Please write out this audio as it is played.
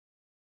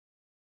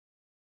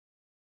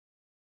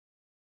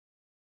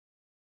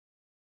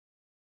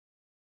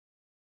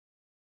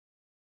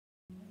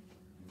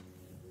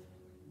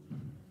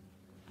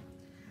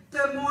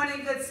Good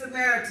morning, Good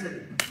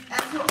Samaritan.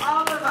 And to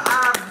all of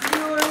our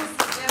viewers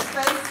in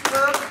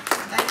Facebook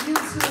and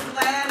YouTube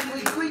land,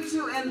 we greet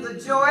you in the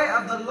joy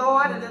of the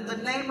Lord and in the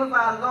name of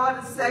our Lord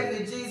and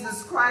Savior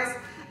Jesus Christ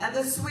and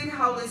the sweet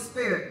Holy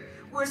Spirit.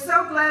 We're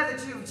so glad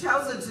that you've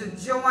chosen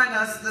to join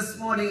us this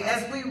morning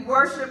as we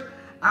worship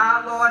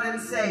our Lord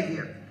and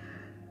Savior.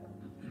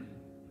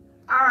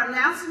 Our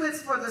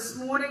announcements for this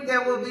morning: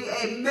 there will be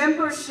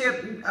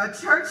a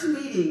church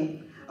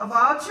meeting of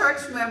all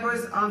church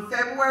members on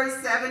February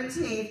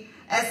 17th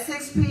at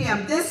 6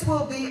 p.m. This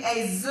will be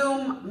a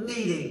Zoom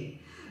meeting.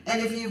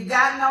 And if you've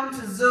gotten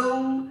onto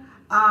Zoom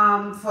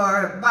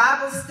for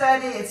Bible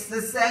study, it's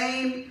the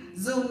same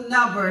Zoom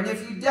number. And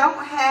if you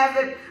don't have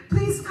it,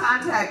 please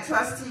contact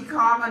Trustee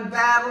Carmen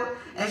Battle,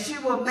 and she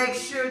will make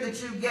sure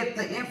that you get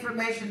the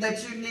information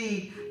that you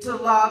need to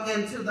log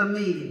into the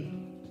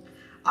meeting.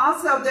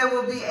 Also, there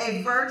will be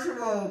a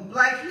virtual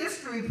Black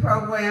History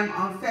program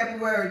on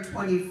February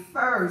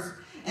 21st.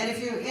 And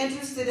if you're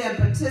interested in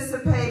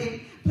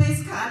participating,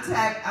 please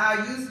contact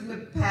our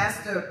youth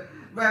pastor,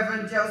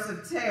 Reverend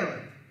Joseph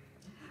Taylor.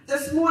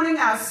 This morning,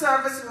 our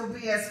service will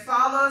be as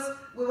follows.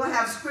 We will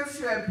have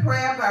scripture and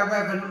prayer by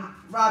Reverend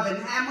Robin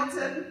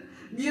Hamilton.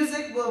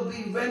 Music will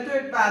be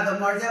rendered by the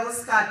Mardella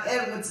Scott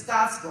Edwards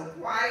Gospel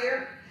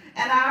Choir.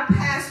 And our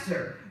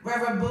pastor,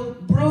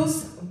 Reverend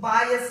Bruce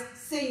Bias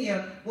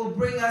Sr., will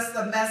bring us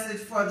the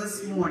message for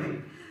this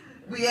morning.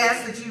 We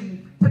ask that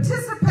you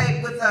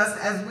participate with us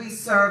as we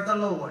serve the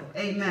Lord.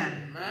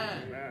 Amen.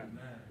 Amen.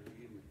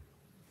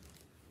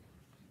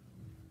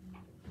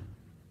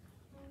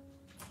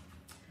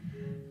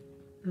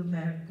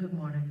 Good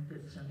morning,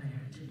 Good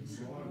Samaritans.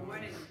 Good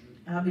morning.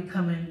 I'll be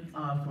coming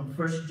from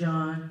 1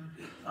 John,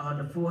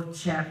 the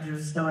 4th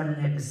chapter, starting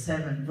at the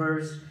 7th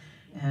verse,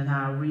 and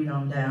I'll read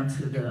on down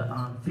to the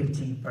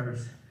 15th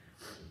verse.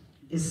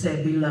 It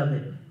said,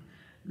 "Beloved,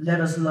 let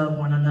us love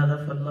one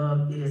another, for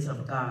love is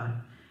of God.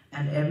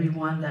 And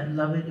everyone that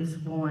loveth is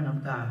born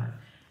of God,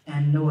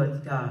 and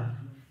knoweth God.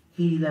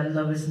 He that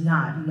loveth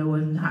not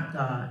knoweth not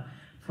God,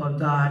 for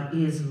God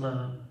is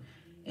love.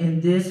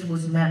 In this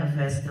was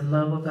manifest the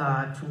love of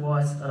God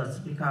towards us,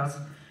 because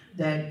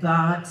that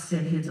God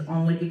sent his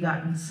only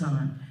begotten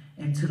Son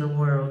into the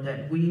world,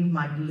 that we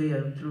might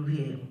live through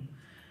him.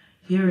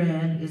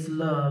 Herein is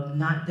love,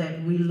 not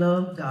that we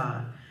love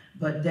God,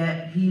 but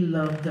that he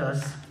loved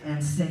us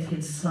and sent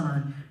his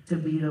Son to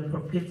be the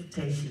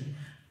propitiation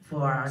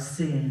for our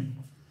sin.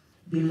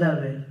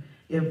 Beloved,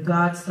 if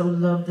God so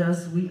loved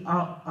us, we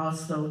ought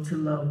also to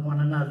love one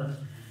another.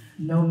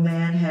 No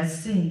man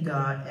has seen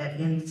God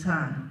at any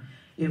time.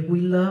 If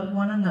we love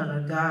one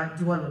another, God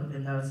dwelleth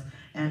in us,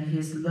 and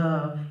his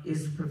love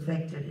is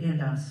perfected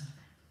in us.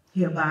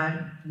 Hereby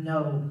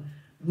know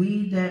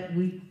we that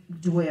we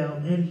dwell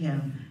in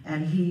him,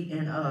 and he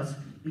in us,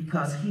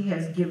 because he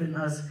has given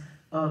us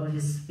of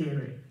his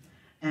Spirit.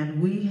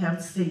 And we have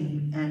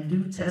seen and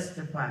do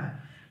testify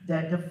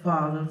that the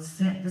Father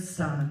sent the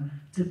Son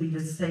to be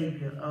the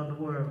Savior of the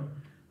world.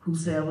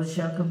 Whosoever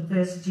shall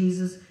confess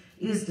Jesus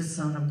is the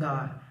Son of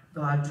God.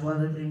 God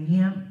dwelleth in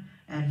him,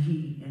 and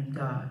he in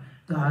God."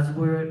 God's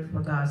word for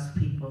God's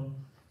people.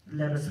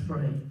 Let us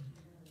pray.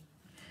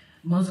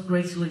 Most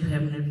graciously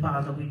Heavenly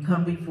Father, we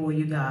come before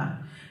you,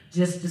 God,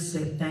 just to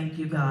say thank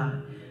you,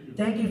 God.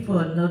 Thank you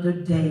for another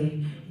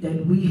day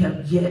that we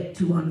have yet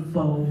to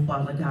unfold,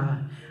 Father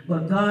God.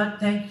 But God,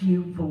 thank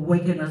you for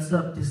waking us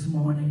up this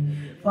morning.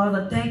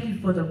 Father, thank you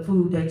for the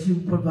food that you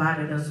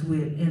provided us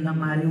with in a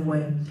mighty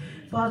way.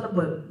 Father,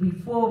 but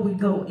before we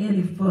go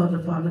any further,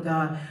 Father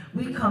God,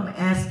 we come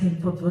asking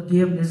for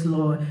forgiveness,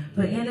 Lord,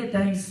 for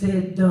anything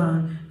said,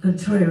 done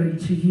contrary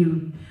to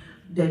you,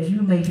 that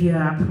you may hear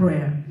our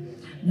prayer.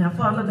 Now,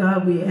 Father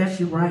God, we ask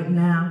you right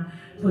now,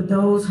 for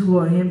those who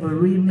are in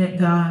bereavement,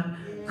 God,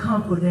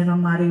 comfort in a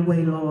mighty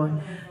way, Lord.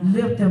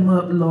 Lift them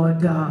up,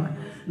 Lord God.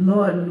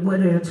 Lord, where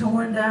they're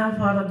torn down,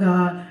 Father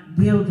God,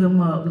 build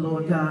them up,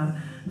 Lord God.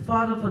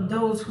 Father, for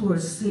those who are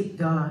sick,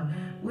 God,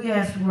 we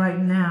ask right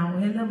now,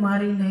 in the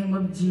mighty name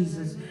of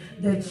Jesus,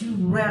 that you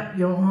wrap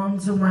your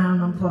arms around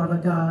them, Father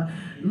God.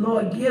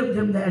 Lord, give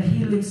them that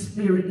healing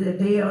spirit that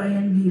they are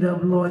in need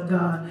of, Lord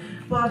God.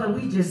 Father,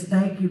 we just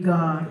thank you,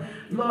 God.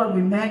 Lord,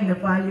 we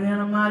magnify you in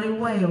a mighty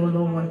way, oh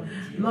Lord.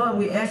 Lord,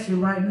 we ask you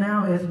right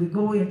now as we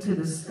go into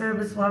the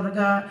service, Father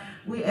God,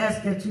 we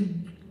ask that you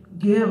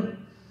give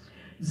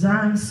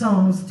Zion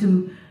songs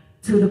to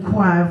the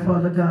choir,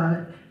 Father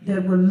God,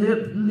 that will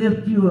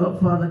lift you up,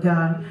 Father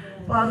God.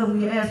 Father,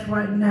 we ask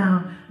right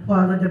now,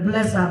 Father, to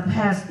bless our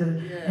pastor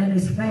and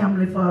his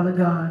family, Father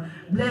God.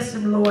 Bless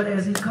him, Lord,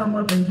 as he come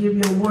up and give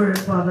your word,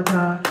 Father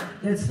God,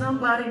 that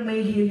somebody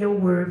may hear your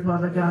word,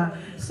 Father God.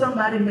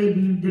 Somebody may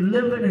be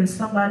delivered and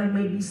somebody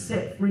may be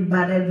set free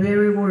by that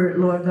very word,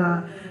 Lord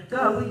God.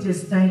 God, we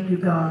just thank you,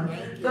 God.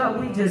 God,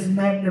 we just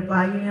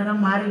magnify you in a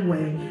mighty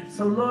way.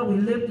 So, Lord,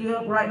 we lift you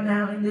up right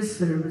now in this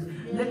service.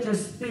 Let your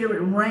spirit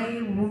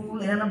reign,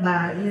 rule, and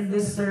abide in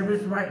this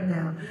service right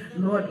now.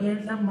 Lord,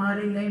 in the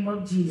mighty name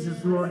of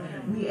Jesus, Lord,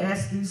 we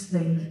ask these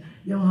things,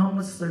 your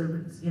humble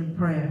servants, in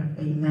prayer.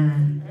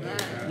 Amen.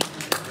 Amen.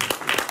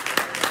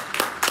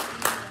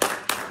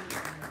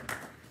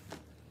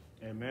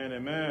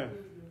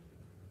 Amen.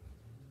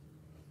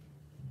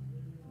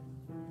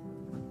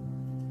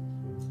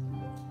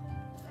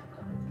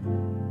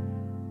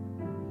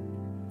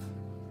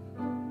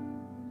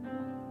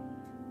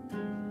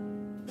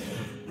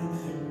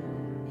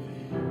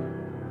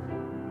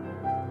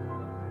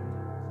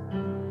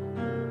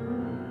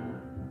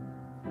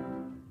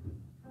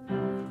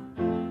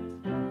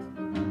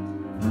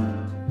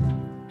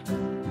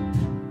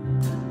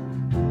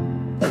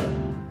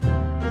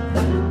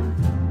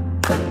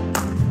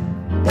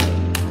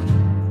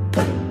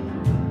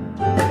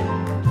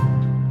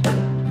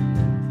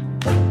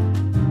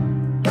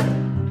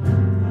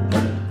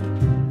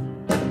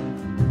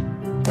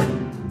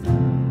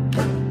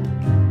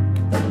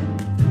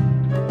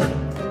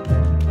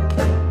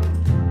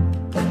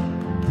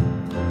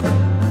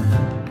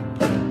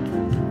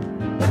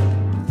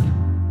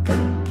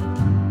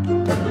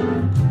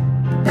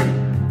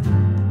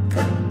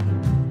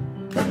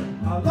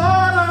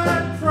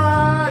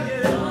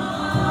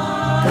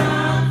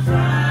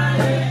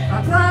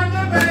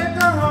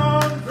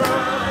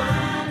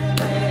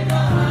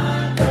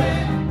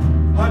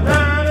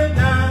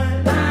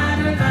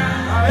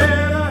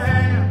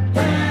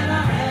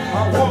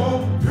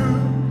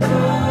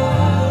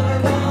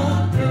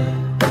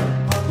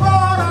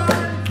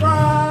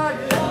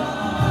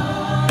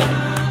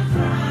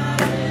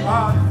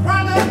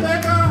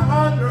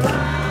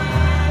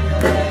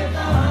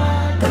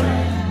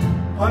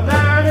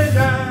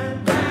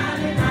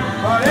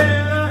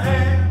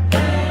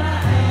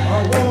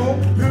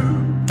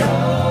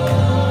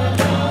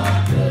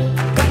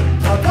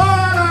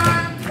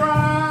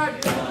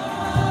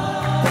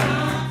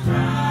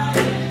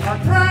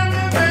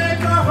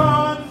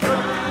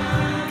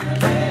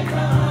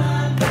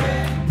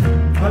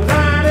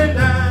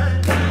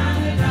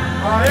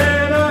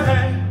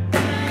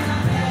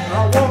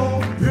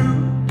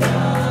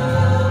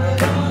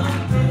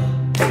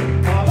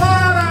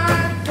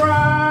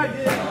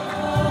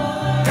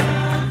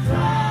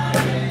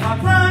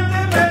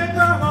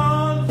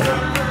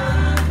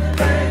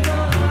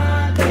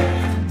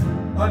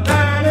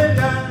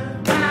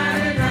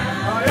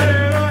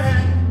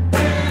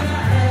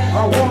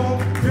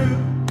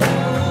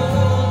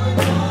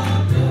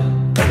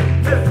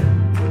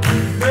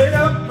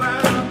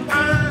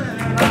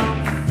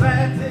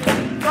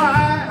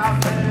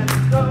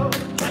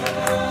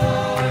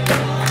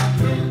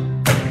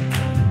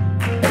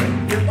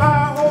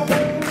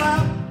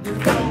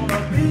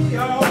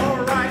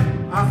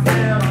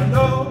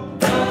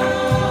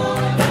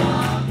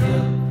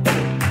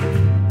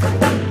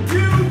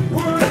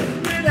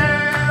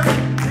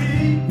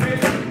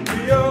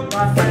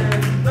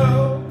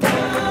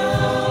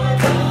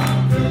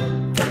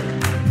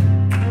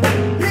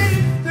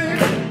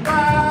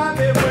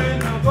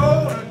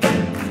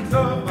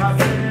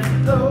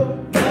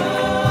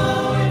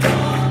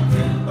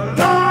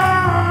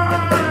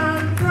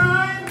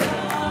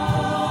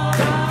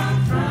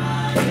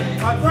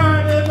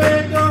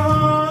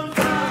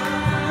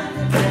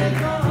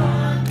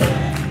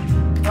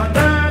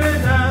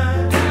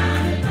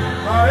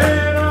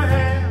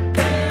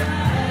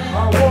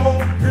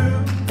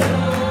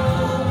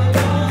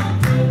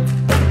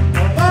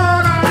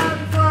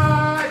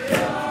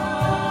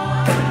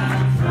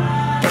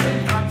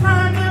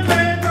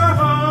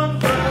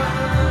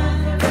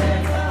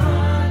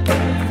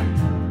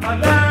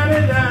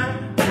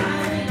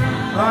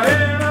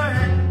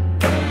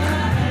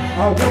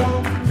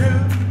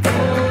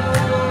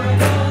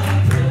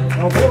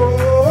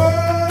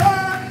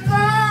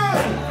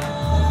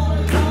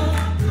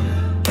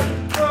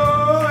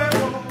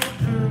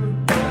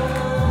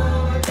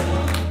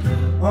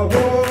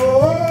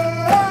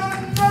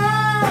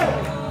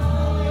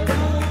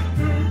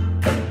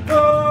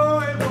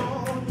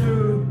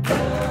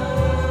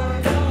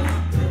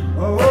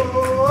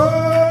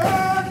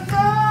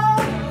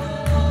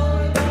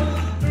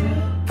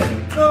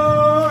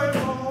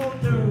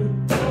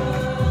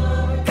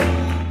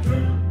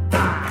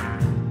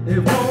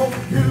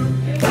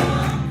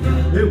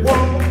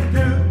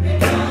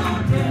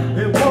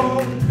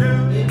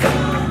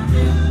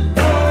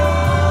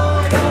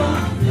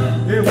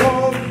 It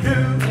won't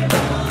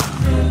do.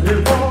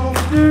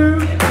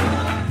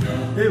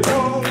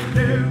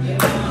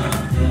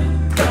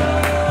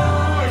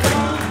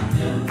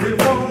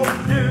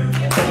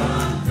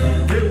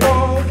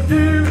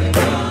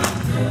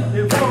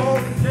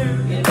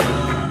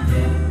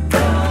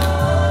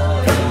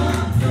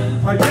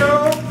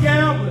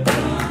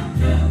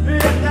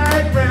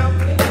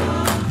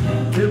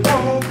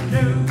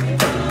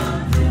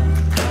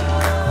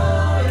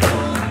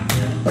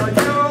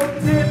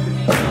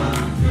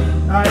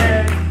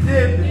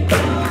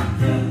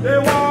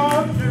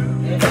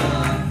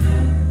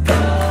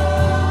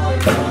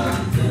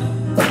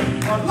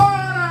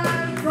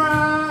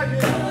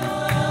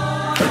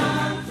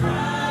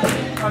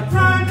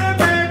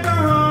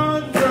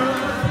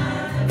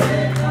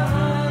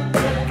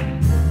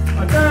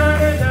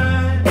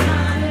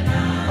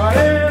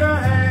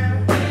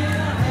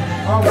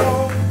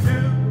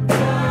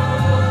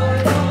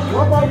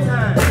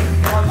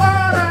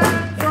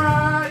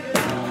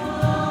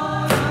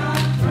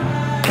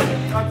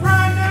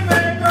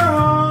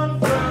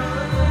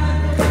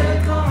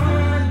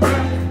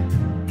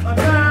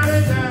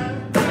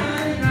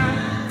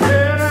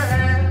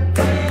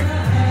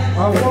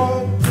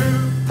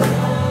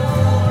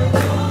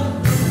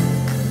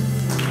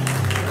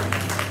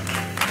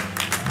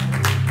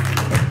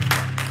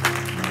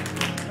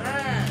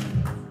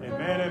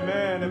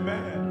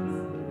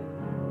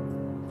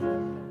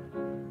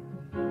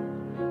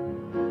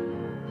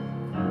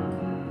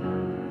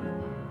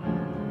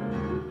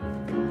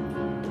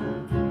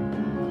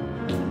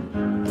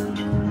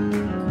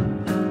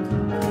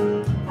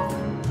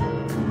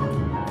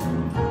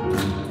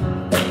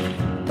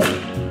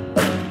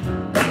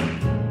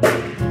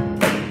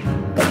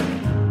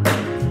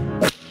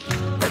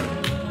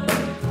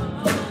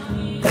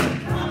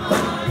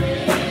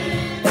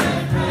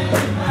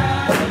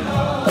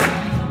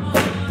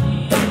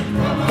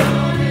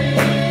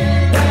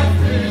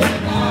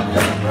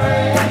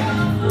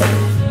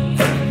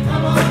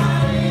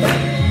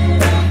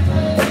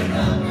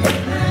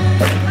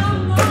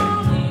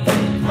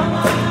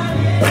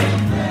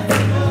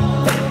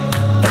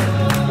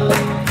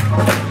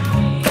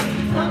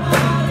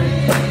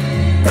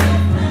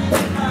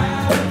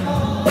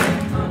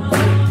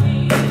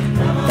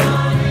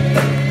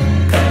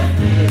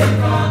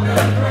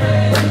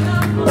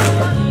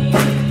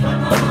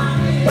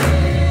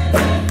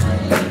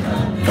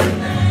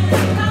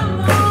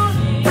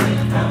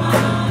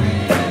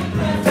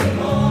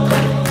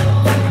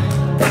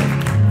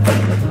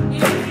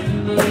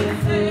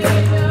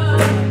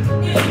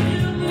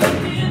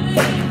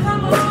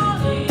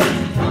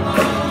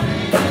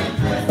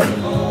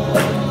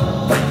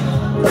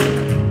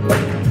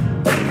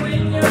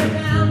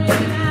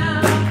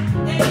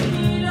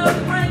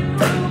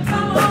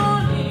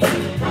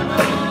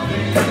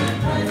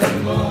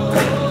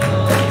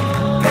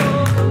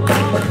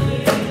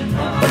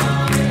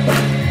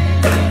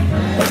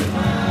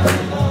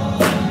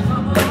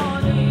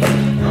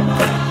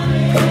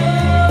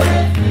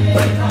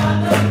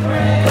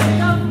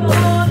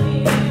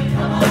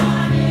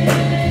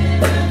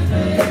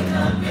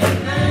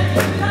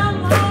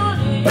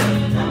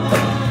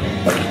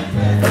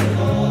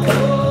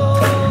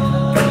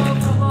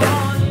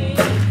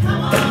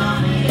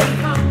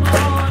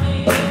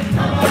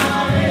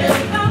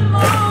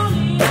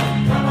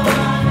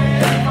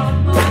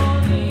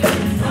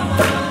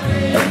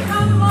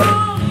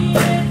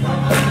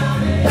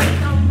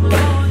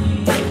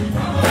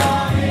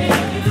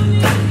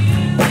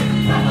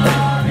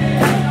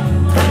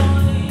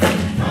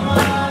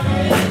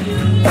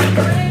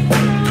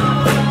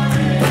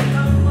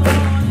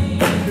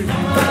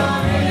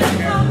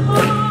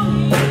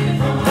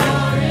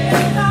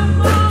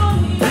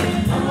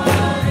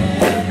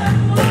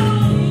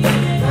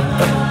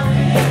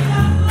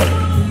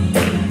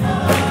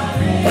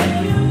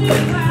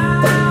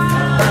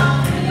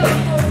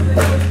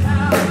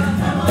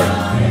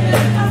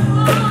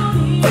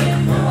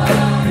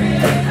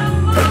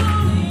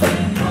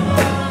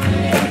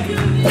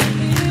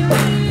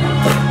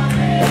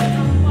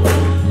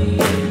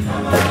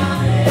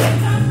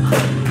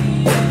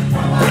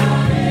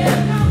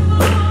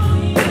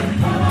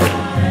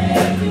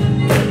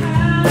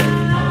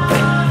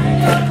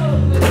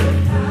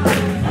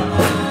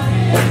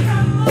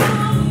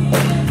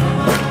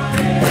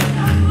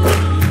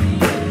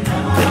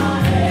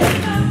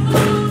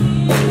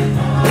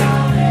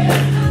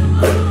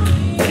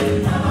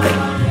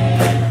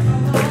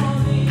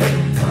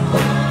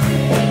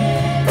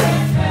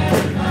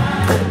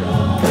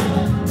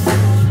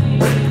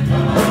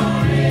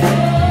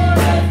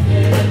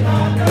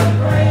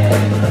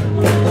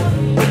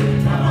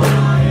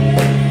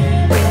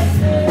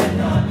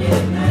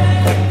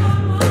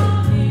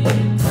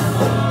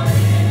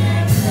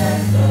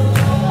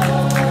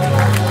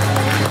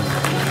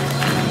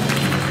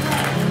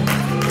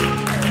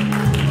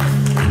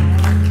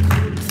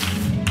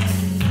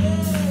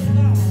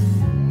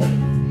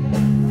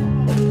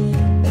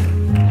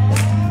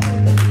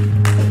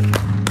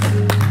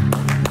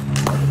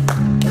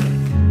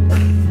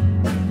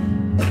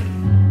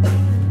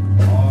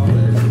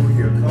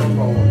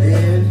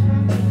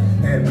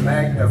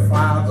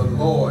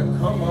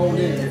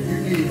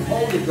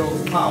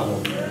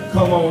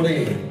 come on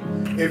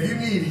in. If you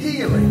need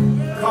healing,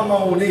 come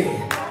on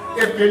in.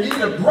 If you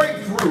need a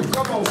breakthrough,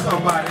 come on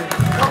somebody,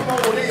 come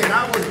on in.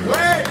 I was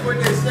glad when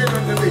they said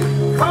unto me,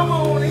 come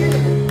on in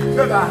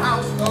to the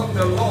house of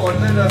the Lord.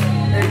 Let us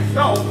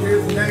exalt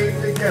his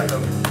name together.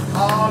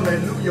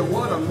 Hallelujah.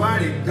 What a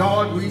mighty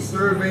God we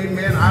serve,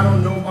 amen. I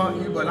don't know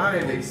about you, but I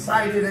am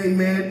excited,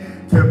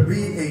 amen, to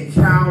be a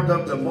child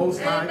of the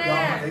Most High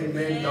God,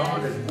 amen.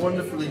 God is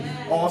wonderfully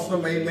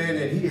awesome, amen,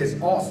 and he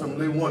is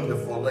awesomely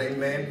wonderful,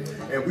 amen.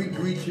 And we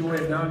greet you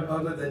in none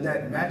other than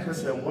that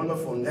matchless and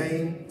wonderful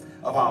name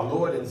of our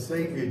Lord and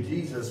Savior,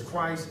 Jesus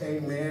Christ,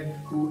 amen,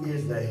 who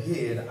is the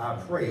head, I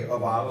pray,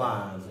 of our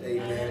lives,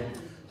 amen.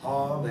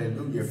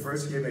 Hallelujah.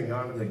 First giving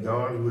honor to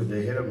God, who is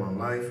the head of my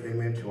life,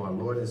 amen, to our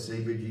Lord and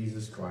Savior,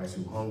 Jesus Christ,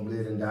 who hung,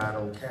 bled, and died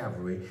on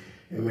Calvary,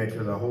 amen,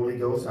 to the Holy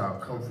Ghost, our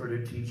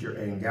comforter, teacher,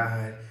 and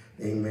guide,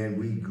 amen.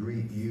 We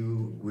greet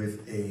you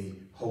with a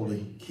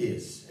holy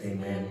kiss,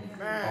 amen.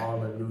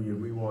 Hallelujah.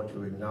 We want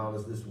to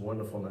acknowledge this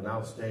wonderful and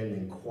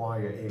outstanding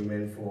choir,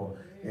 amen, for,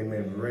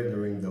 amen,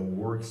 rendering the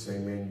works,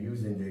 amen,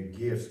 using their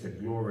gifts to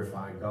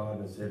glorify God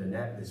and set an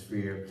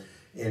atmosphere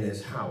in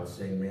his house,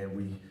 amen.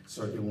 We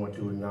certainly want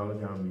to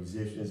acknowledge our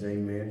musicians,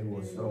 amen, who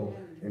are so,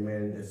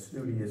 amen,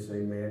 studious,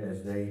 amen,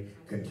 as they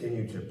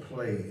continue to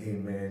play,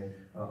 amen,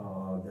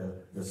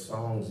 the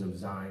songs of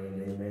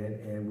Zion, amen.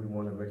 And we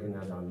want to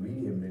recognize our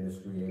media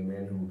ministry,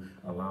 amen, who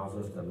allows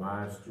us to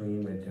live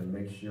stream and to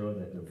make sure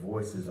that the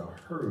voices are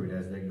heard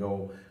as they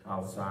go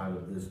outside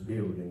of this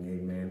building,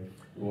 amen.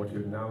 We want to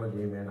acknowledge,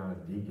 amen, our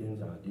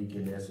deacons, our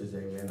deaconesses,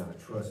 amen, our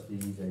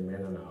trustees,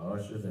 amen, and our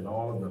ushers, and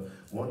all of the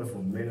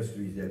wonderful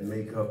ministries that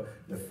make up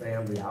the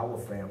family, our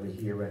family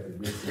here at the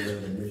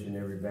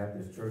Missionary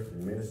Baptist Church,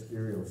 the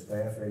ministerial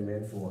staff,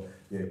 amen, for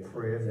their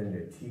prayers and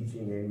their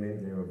teaching,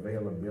 amen, their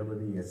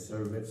availability as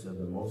servants of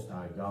the Most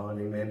High God,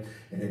 amen.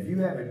 And if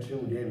you haven't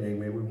tuned in,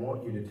 amen, we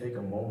want you to take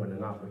a moment,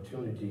 an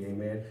opportunity,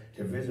 amen,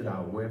 to visit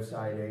our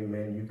website,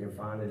 amen. You can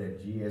find it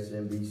at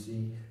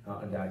GSMBC.com,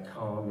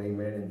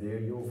 amen, and there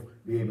you'll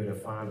be able to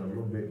find a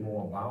little bit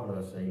more about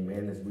us,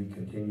 amen, as we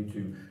continue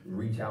to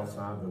reach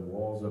outside the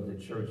walls of the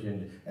church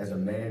and as a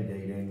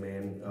mandate,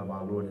 amen, of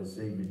our Lord and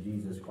Savior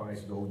Jesus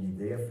Christ, go ye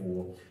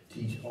therefore,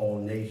 teach all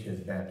nations,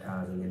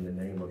 baptizing in the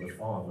name of the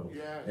Father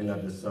and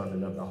of the Son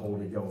and of the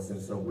Holy Ghost.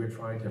 And so we're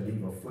trying to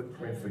leave a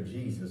footprint for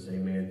Jesus,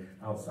 amen,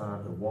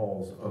 outside the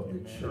walls of the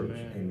church,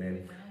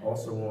 amen.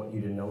 Also want you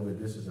to know that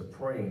this is a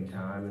praying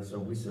time, and so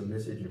we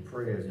solicit your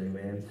prayers,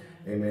 amen,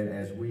 amen,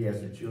 as we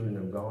as the children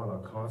of God are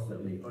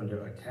constantly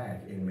under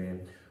attack,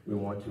 amen. We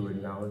want to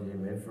acknowledge,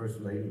 amen,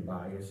 First Lady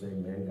Bias,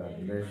 amen, God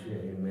bless you,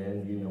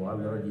 amen. You know I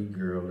love you,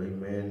 girl,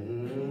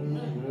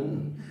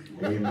 amen.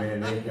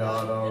 Amen, ain't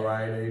God all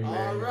right, amen,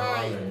 all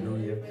right.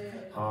 Hallelujah,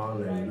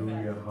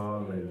 hallelujah,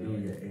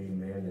 hallelujah,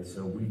 amen. And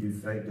so we do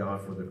thank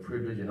God for the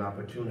privilege and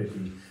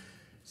opportunity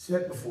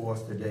set before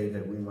us today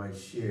that we might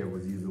share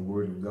with you the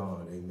word of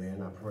God.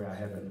 Amen. I pray I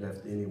haven't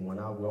left anyone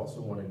out. We also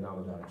want to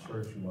acknowledge our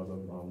church mother,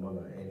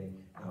 Mother Annie.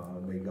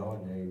 May God,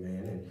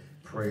 amen, and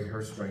pray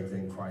her strength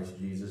in Christ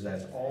Jesus,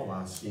 as all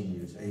our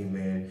seniors,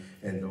 amen,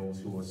 and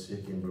those who are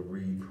sick and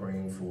bereaved,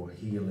 praying for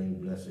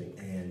healing, blessing,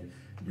 and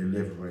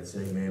deliverance,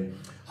 amen.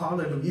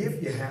 Hallelujah.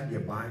 If you have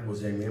your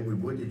Bibles, amen, we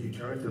would that you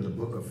turn to the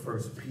book of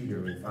 1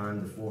 Peter and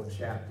find the 4th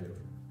chapter.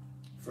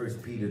 1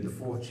 Peter, the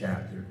 4th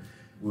chapter.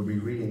 We'll be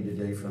reading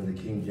today from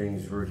the King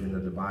James Version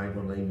of the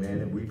Bible, amen,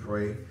 and we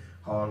pray,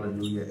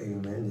 hallelujah,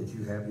 amen, that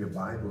you have your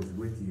Bibles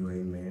with you,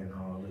 amen,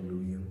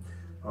 hallelujah.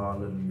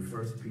 Hallelujah.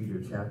 1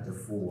 Peter chapter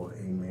 4,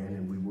 amen,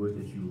 and we would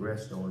that you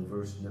rest on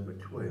verse number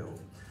 12.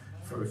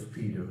 1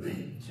 Peter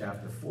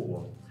chapter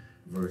 4,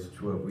 verse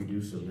 12. We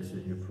do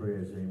solicit your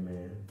prayers,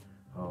 amen.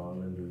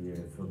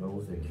 Hallelujah. For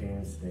those that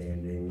can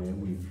stand,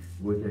 amen, we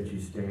would that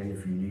you stand.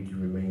 If you need to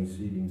remain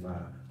seating, by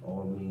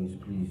all means,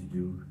 please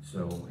do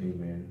so,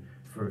 amen.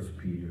 1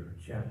 Peter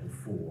chapter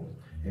 4,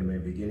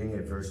 amen, beginning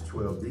at verse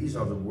 12. These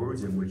are the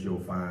words in which you'll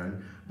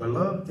find,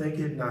 "Beloved, think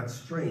it not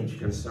strange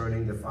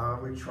concerning the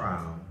fiery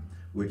trial,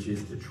 which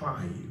is to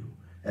try you,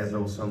 as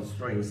though some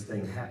strange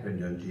thing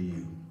happened unto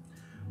you.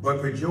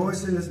 But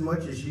rejoice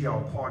inasmuch as ye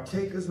are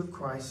partakers of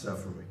Christ's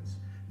sufferings,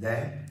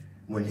 that,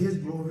 when his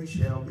glory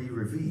shall be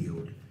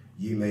revealed,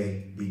 ye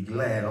may be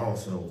glad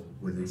also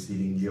with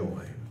exceeding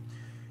joy.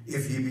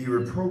 If ye be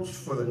reproached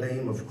for the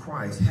name of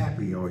Christ,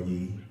 happy are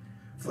ye,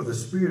 for the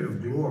Spirit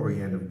of glory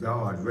and of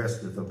God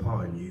resteth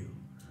upon you.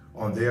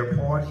 On their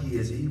part he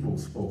is evil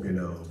spoken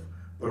of,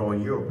 but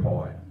on your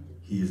part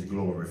he is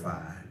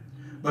glorified.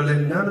 But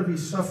let none of you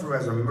suffer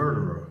as a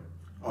murderer,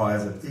 or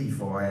as a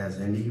thief, or as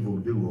an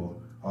evildoer,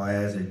 or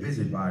as a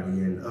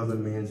busybody in other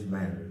men's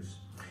matters.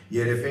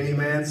 Yet if any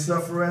man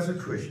suffer as a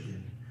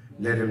Christian,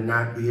 let him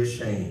not be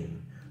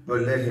ashamed,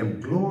 but let him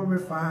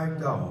glorify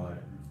God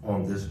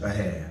on this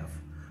behalf.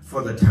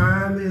 For the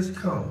time is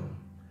come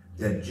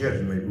that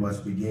judgment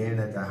must begin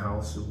at the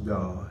house of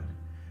God.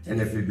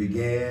 And if it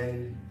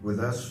began with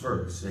us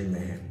first,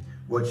 amen,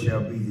 what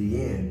shall be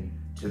the end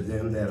to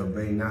them that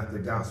obey not the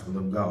gospel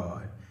of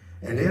God?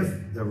 And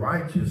if the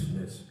righteous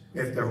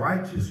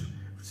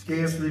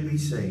scarcely be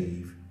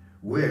saved,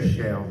 where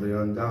shall the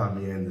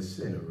ungodly and the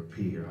sinner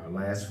appear?" Our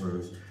last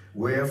verse.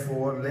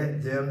 "Wherefore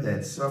let them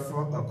that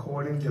suffer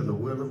according to the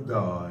will of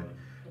God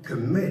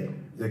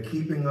commit the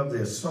keeping of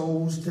their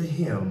souls to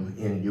him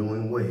in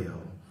doing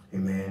well."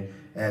 Amen.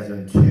 "As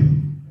unto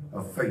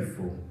a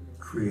faithful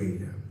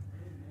Creator."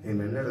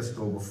 Amen. Let us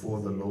go before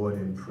the Lord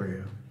in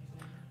prayer.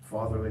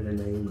 Father, in the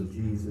name of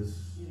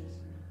Jesus,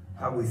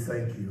 how we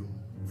thank you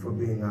for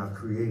being our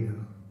Creator,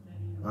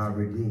 our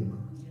Redeemer,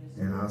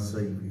 and our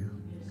Savior.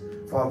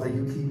 Father,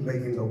 you keep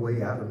making a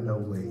way out of no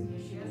way.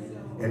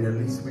 And the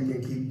least we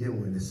can keep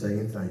doing is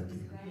saying thank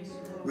you.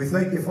 We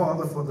thank you,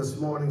 Father, for this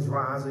morning's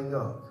rising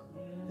up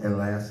and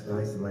last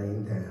night's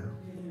laying down.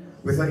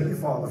 We thank you,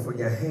 Father, for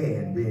your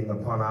hand being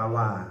upon our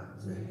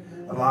lives and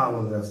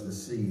allowing us to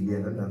see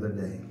yet another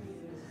day.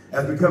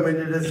 As we come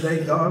into this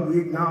day, God, we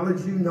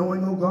acknowledge you,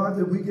 knowing, oh God,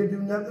 that we can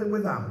do nothing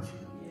without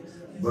you.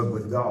 But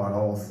with God,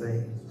 all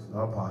things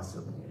are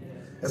possible.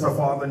 And so,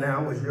 Father,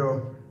 now as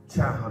your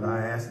child, I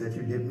ask that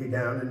you dip me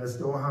down in the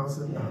storehouse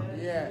of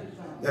knowledge,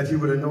 that you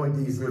would anoint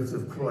these lips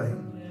of clay,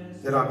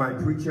 that I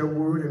might preach your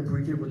word and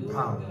preach it with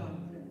power,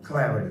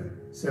 clarity,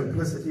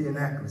 simplicity, and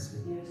accuracy,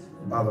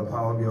 by the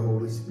power of your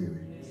Holy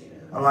Spirit.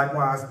 I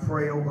likewise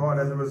pray, oh God,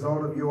 as a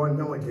result of your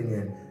anointing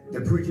and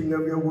the preaching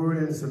of your word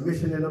in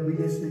submission and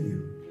obedience to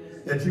you,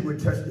 that you would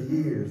touch the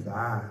ears, the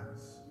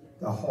eyes,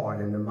 the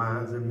heart, and the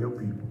minds of your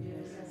people,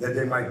 that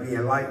they might be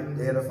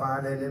enlightened,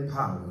 edified, and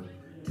empowered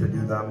to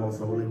do thy most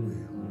holy will.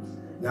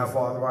 Now,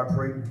 Father, I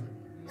pray,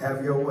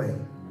 have your way.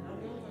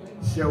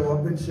 Show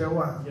up and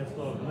show out. Yes,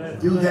 Lord.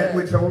 Do that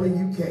which only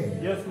you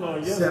can. Yes,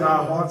 Lord. Yes, Set Lord.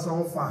 our hearts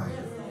on fire,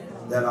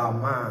 that our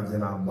minds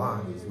and our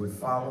bodies would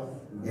follow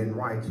in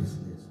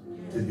righteousness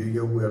to do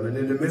your will. And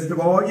in the midst of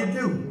all you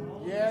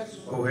do, yes,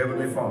 oh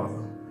Heavenly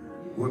Father,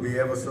 we'll be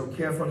ever so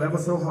careful, ever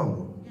so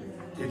humble,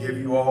 to give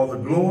you all the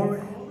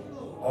glory,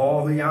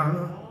 all the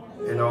honor,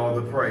 and all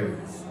the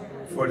praise.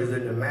 For it is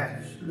in the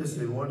matchless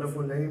and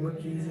wonderful name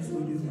of Jesus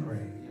we do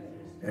pray.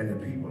 And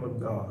the people of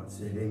God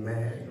said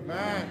amen.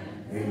 Amen.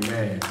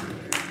 Amen.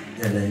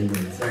 And amen.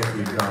 Thank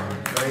you,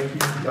 God. Thank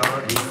you,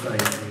 God. We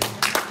thank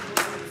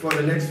you. For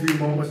the next few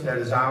moments that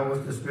is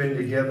ours to spend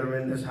together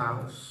in this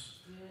house,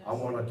 I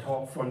want to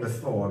talk from the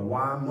thought,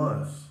 why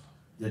must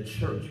the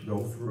church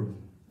go through?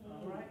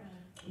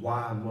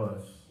 Why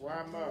must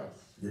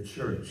the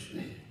church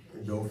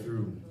go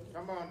through?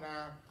 Come on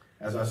now.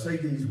 As I say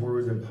these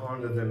words and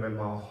ponder them in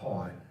my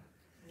heart,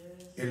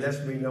 it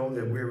lets me know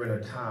that we're in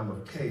a time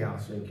of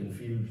chaos and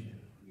confusion,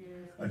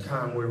 a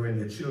time wherein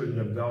the children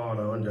of God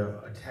are under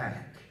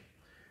attack.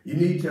 You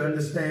need to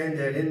understand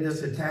that in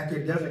this attack,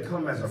 it doesn't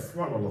come as a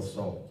frontal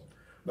assault,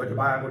 but the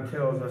Bible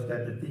tells us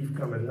that the thief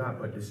cometh not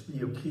but to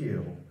steal,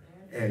 kill,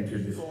 and to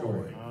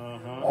destroy.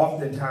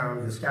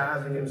 Oftentimes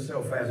disguising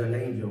himself as an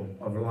angel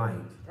of light.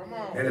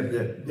 And if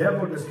the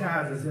devil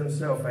disguises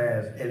himself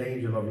as an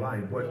angel of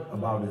light, what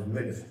about his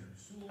ministers?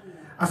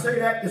 I say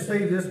that to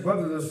say this,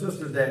 brothers and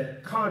sisters,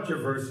 that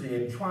controversy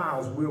and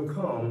trials will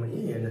come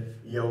in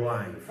your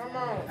life.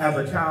 As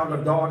a child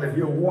of God, if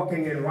you're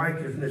walking in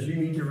righteousness, you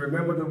need to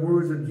remember the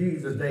words of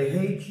Jesus. They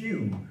hate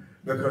you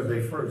because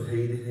they first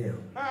hated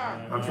him.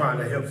 I'm trying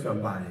to help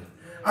somebody.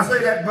 I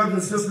say that, brothers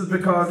and sisters,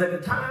 because at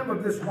the time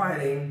of this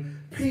writing,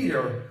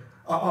 Peter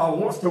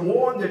wants to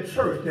warn the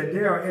church that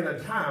they are in a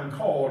time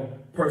called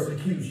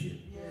persecution.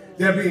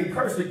 They're being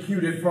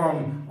persecuted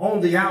from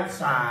on the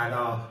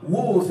outside.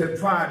 Wolves have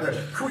tried to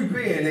creep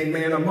in,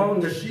 amen, among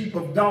the sheep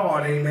of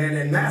God, amen,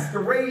 and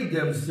masquerade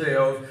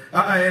themselves.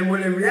 And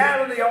when in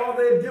reality all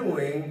they're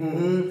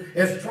doing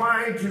is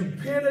trying to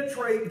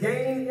penetrate,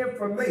 gain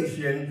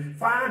information,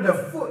 find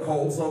a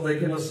foothold so they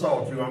can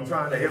assault you. I'm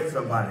trying to help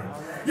somebody.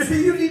 You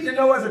see, you need to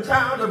know as a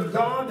child of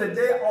God that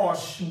there are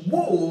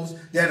wolves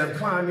that have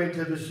climbed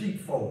into the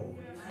sheepfold.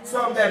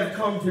 Some that have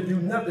come to do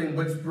nothing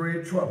but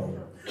spread trouble.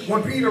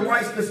 When Peter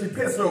writes this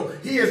epistle,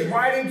 he is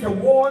writing to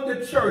warn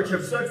the church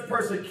of such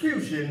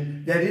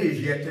persecution that is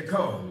yet to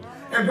come.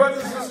 And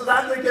brothers and sisters,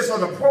 I think it's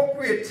an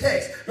appropriate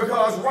text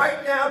because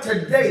right now,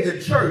 today,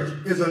 the church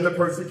is under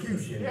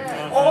persecution.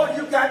 All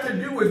you got to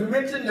do is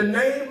mention the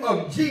name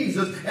of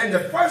Jesus, and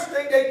the first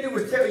thing they do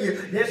is tell you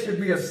there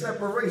should be a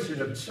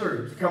separation of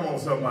church. Come on,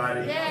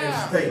 somebody,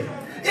 and state.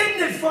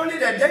 Isn't it funny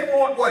that they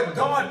want what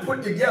God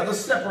put together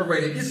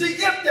separated? You see,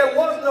 if there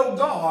was no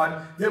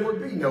God, there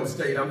would be no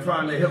state. I'm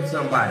trying to help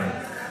somebody.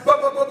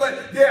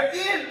 But they're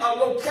in a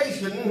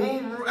location.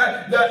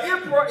 The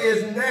emperor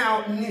is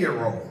now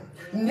Nero.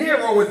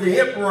 Nero is the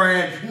emperor,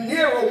 and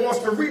Nero wants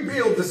to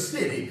rebuild the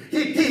city.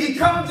 He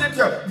comes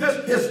into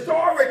this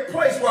historic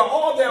place where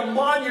all their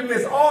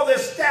monuments, all their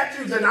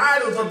statues and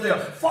idols of their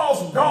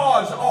false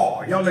gods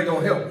are. Y'all ain't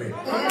gonna help me.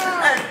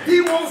 And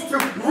he wants to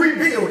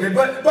rebuild it,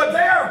 but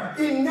they're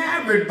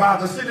enamored by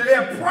the city.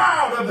 They're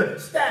proud of the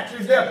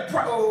statues.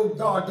 Oh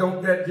God,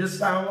 don't that just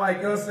sound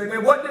like us?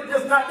 Amen. Wasn't it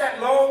just not that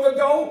long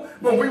ago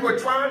when we were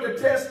trying to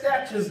tear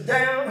statues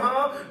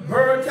down,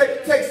 burn,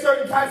 take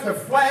certain types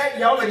of flag?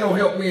 Y'all ain't gonna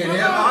help me in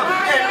here.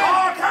 And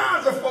all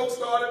kinds of folks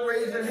started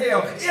raising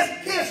hell. It's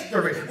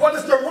history. Well,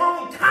 it's the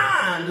wrong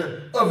kind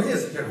of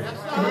history.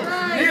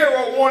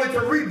 Nero wanted to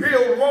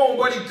rebuild Rome,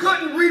 but he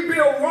couldn't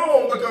rebuild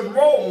Rome because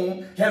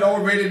Rome had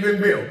already been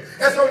built.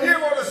 And so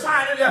Nero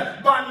decided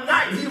that by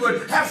night he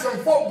would have some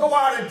folk go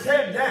out and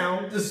tear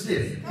down the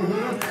city.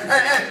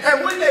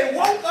 And when they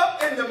woke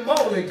up in the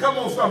morning, come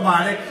on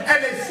somebody,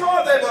 and they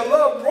saw their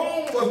beloved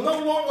Rome was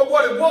no longer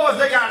what it was,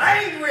 they got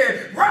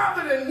angry.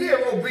 Rather than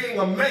Nero being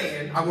a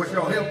man, I wish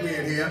y'all help me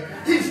in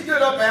here, he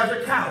stood up as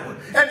a coward.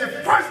 And the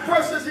first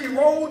person he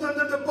rolled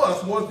under the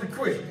bus was the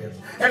Christians.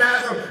 And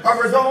as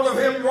a result of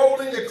him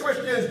rolling the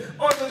Christians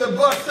under the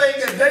bus, saying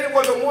that they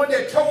were the one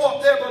that tore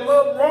up their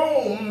beloved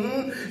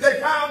Rome, they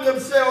found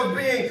themselves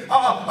being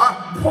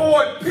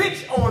poured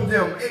pitch on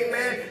them,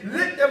 amen,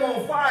 lit them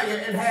on fire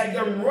and had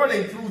them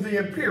running through the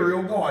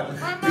imperial garden.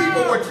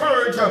 People were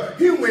turned to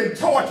human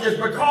torches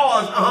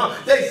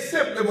because they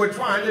simply were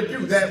trying to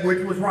do that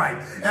which was right.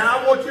 And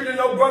I want you to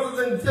know, brothers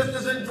and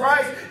sisters in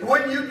Christ,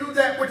 when you do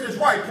that which is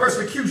right,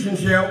 persecution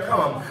shall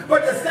come.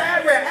 But the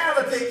sad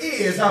reality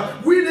is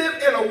we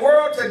live in a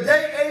world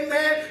today,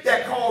 amen,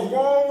 that calls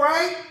wrong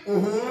right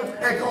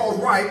and calls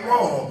right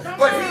wrong.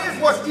 But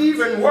here's what's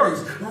even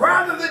worse.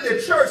 Rather than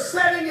the church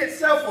setting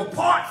itself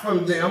apart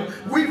from them,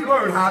 we've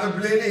learned how to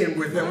blend in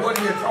with them. What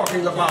are you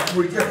talking about,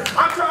 preacher?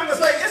 I'm trying to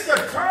say it's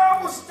a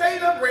terrible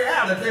state of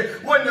reality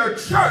when the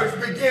church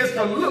begins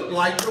to look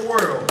like the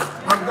world.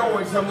 I'm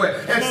going somewhere.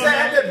 And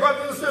sad that,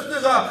 brothers and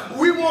sisters,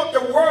 we want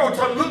the world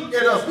to look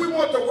at us. We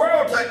want the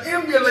world to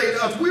emulate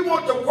us. We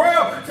want the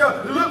world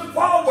to look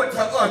forward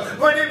to us.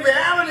 But in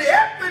reality,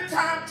 every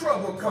time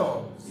trouble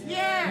comes,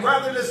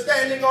 rather than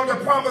standing on the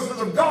promises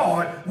of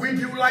God, we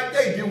do like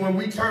they do when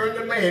we turn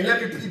to man.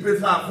 Let me peep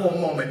this out for a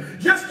moment.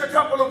 Just a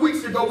couple of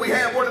weeks ago, we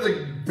had one of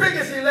the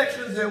biggest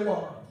elections there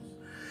was.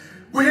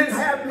 We didn't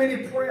have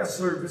many prayer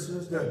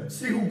services to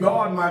see who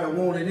God might have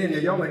wanted in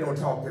there. Y'all ain't going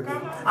to talk to me.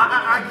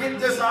 I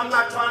get this. I'm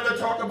not trying to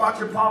talk about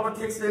your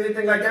politics or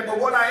anything like that. But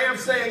what I am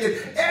saying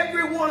is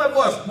every one of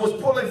us was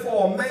pulling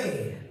for a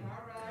man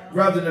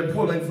rather than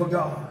pulling for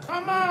God.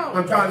 Come on.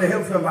 I'm trying to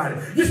help somebody.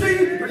 You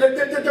see,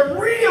 the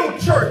real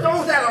church,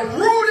 those that are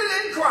rooted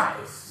in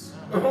Christ,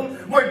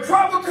 when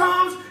trouble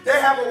comes, they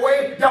have a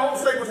way. The old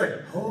saint will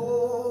say,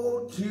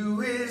 hold to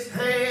his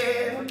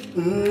hand.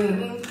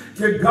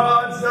 To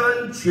God's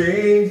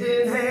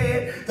unchanging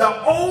hand.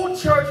 The old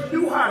church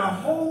knew how to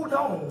hold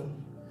on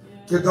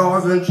to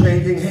God's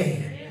unchanging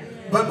hand.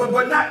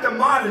 But not the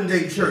modern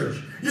day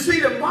church. You see,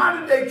 the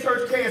modern day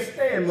church can't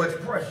stand much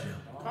pressure.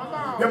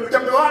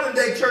 The modern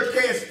day church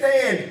can't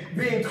stand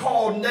being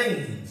called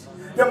names.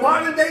 The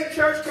modern day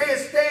church can't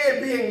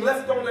stand being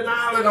left on an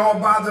island all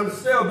by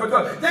themselves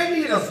because they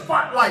need a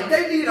spotlight.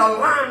 They need a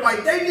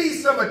limelight. They need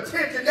some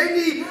attention. They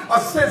need a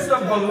sense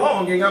of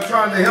belonging. I'm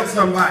trying to help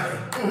somebody.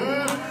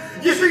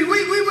 You see,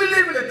 we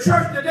live in a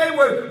church today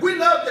where we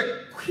love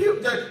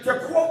to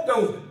quote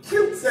those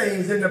cute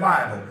sayings in the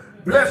Bible.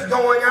 Blessed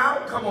going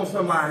out, come on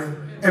somebody,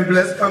 and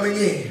blessed coming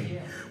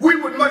in. We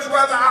would much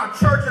rather our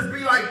churches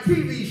be like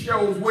TV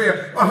shows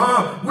where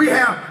we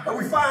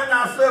find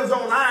ourselves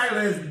on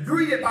islands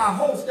greeted by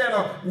hosts that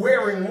are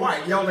wearing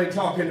white. Y'all ain't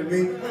talking to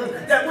me.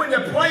 That when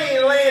the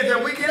plane lands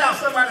and we get out,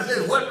 somebody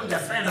says, welcome to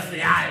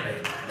Fantasy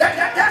Island.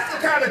 That's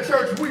the kind of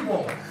church we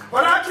want.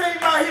 But I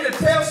came out here to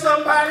tell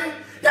somebody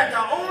that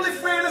the only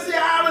Fantasy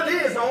Island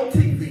is on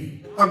TV.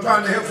 I'm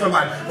trying to help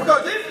somebody.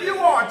 Because if you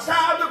are a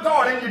child of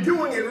God and you're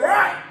doing it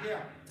right,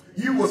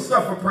 you will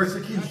suffer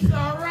persecution. That's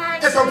all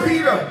right. And so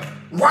Peter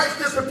writes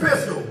this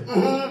epistle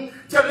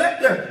to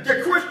let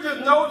the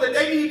Christians know that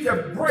they need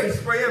to brace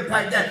for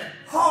impact, that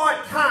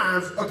hard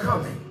times are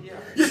coming.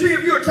 You see,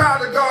 if you're a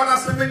child of God, I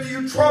submit to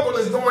you, trouble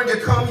is going to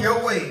come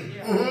your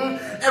way.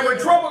 And when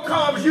trouble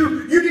comes,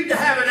 you need to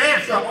have an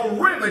answer, a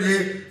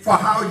remedy for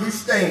how you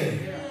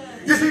stand.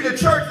 You see, the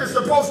church is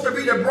supposed to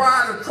be the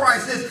bride of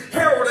Christ, his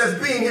herald as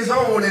being his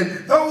own,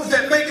 and those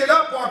that make it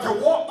up are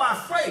to walk by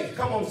faith,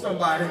 come on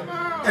somebody,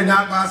 and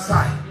not by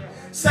sight.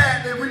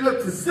 Sadly, we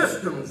look to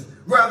systems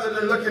rather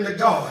than looking to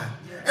God.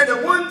 And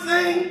the one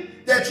thing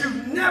that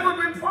you've never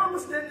been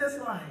promised in this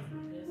life,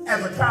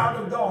 as a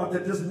child of God,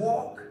 that this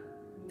walk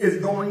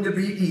is going to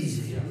be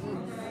easy.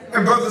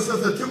 And brothers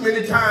and sisters, too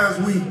many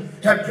times we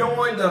have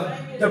joined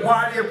the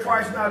body of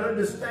Christ not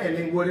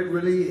understanding what it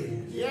really is.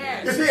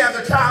 Yes. You see, as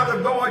a child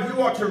of God,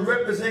 you are to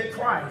represent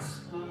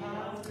Christ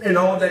in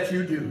all that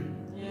you do.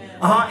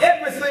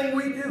 Everything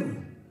we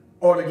do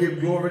ought to give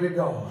glory to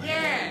God.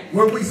 Yes.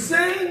 When we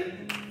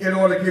sing, it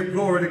ought to give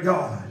glory to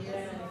God.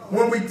 Yes.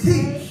 When we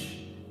teach,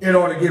 it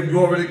ought to give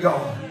glory to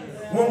God.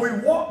 When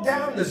we walk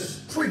down the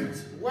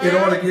street, it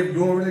ought to give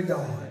glory to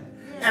God.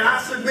 And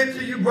I submit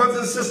to you, brothers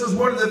and sisters,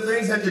 one of the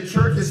things that the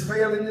church is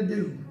failing to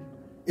do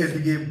is to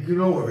give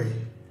glory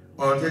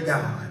unto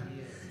God.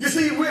 You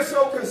see, we're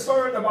so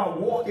concerned about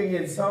walking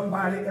in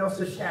somebody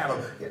else's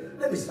shadow.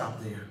 Let me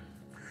stop there.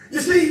 You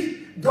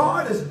see,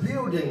 God is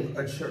building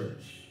a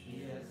church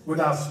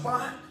without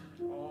spot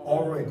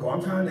or wrinkle.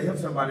 I'm trying to help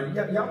somebody.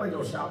 Y'all ain't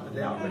gonna shout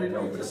today. I already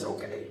know, but it's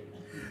okay.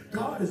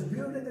 God is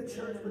building a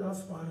church without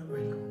spot or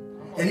wrinkle.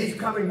 And he's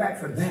coming back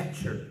for that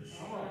church.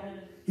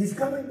 He's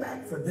coming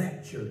back for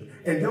that church.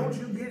 And don't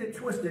you get it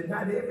twisted.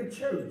 Not every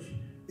church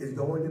is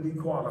going to be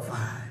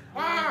qualified.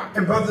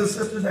 And brothers and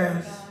sisters,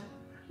 as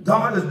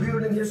God is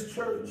building his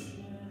church,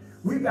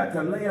 we've got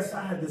to lay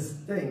aside this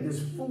thing,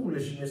 this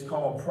foolishness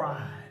called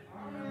pride,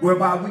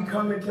 whereby we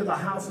come into the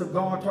house of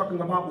God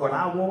talking about what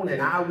I want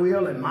and I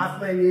will and my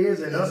thing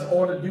is and us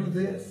ought to do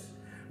this,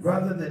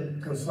 rather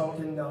than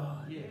consulting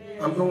God.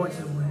 I'm going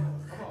somewhere.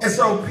 And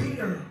so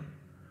Peter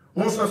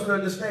wants us to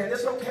understand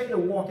it's okay to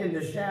walk in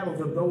the shadows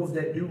of those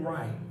that do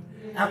right.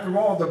 After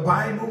all, the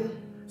Bible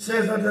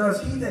says unto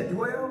us, he that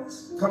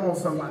dwells, come on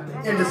somebody,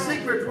 in the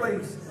secret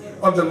place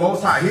of the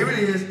Most High, here it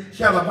is,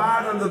 shall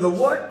abide under the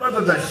what?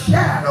 Under the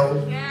shadow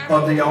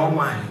of the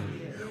Almighty.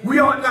 We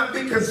ought not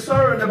be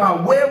concerned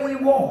about where we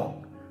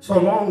walk, so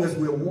long as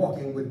we're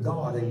walking with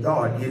God and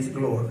God gets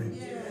glory.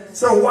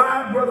 So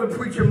why, brother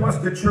preacher,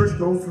 must the church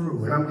go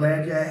through? And I'm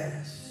glad you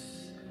asked.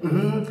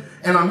 And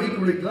I'm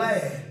equally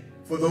glad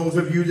for those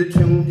of you that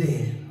tuned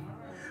in.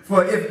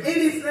 For if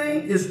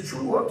anything is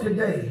true of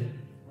today,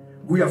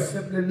 we are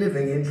simply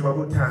living in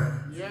troubled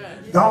times.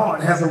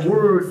 God has a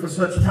word for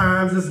such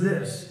times as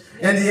this.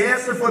 And the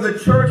answer for the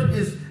church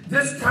is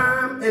this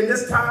time, in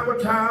this time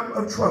of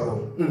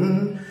trouble.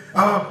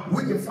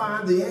 We can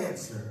find the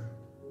answer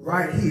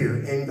right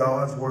here in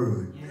God's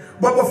word.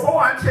 But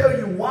before I tell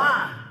you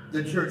why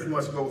the church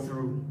must go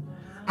through,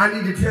 I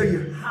need to tell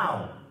you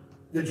how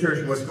the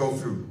church must go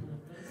through.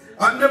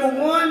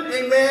 Number one,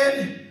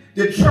 amen,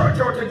 the church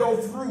ought to go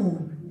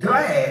through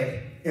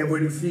glad and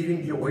with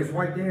exceeding joy. It's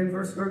right there in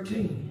verse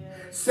 13.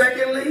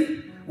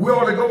 Secondly, we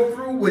ought to go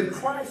through with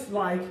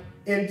Christ-like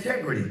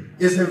integrity.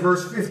 It's in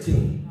verse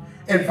 15.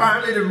 And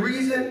finally, the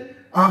reason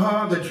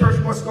the church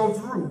must go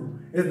through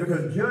is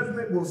because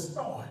judgment will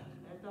start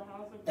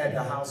at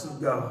the house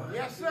of God.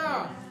 Yes,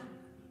 sir.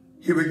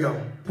 Here we go.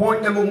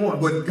 Point number one,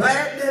 with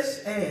gladness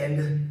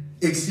and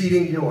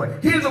exceeding joy.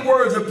 Hear the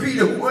words of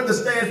Peter, who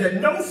understands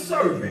that no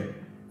servant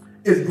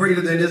is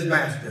greater than his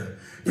master.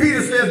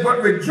 Peter says,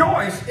 but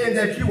rejoice in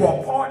that you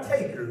are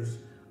partakers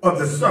of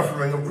the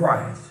suffering of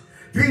Christ.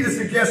 Peter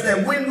suggests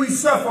that when we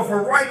suffer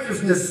for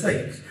righteousness'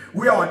 sake,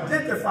 we are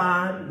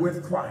identified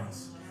with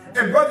Christ.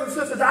 And brothers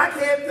and sisters, I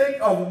can't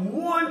think of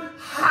one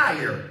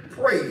higher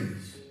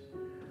praise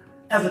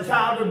as a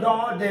child of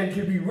God than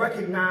to be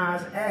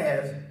recognized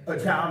as a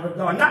child of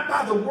God. Not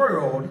by the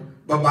world,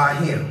 but by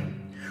him.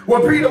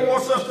 What Peter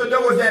wants us to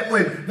know is that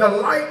when the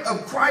light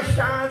of Christ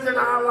shines in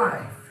our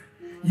life,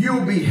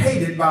 you'll be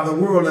hated by the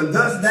world, and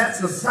thus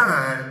that's a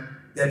sign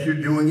that you're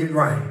doing it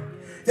right.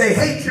 They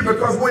hate you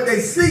because when they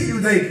see you,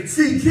 they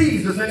see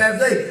Jesus, and as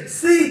they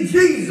see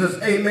Jesus,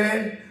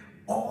 amen,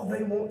 all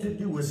they want to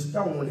do is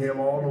stone him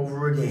all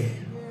over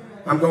again.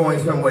 I'm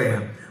going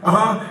somewhere.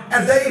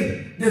 As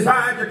they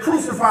desire to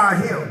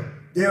crucify him,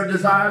 they'll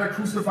desire to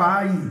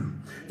crucify you.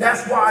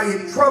 That's why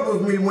it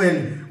troubles me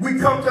when we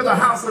come to the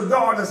house of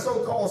God and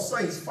so-called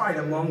saints fight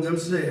among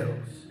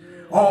themselves,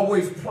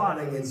 always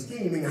plotting and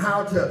scheming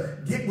how to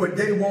get what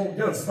they want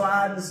done,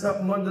 sliding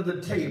something under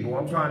the table.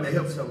 I'm trying to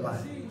help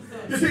somebody.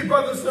 You see,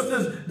 brothers and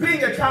sisters,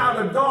 being a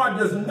child of God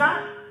does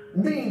not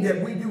mean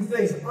that we do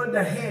things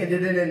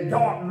underhanded and in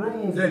dark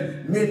rooms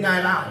and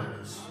midnight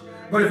hours.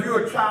 But if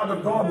you're a child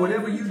of God,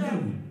 whatever you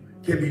do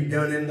can be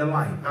done in the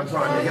light. I'm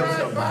trying to help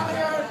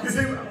somebody. You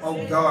see,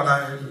 oh God,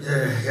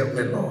 help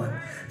me, Lord.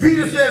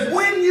 Peter says,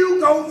 when you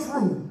go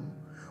through,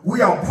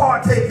 we are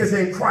partakers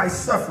in Christ's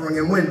suffering,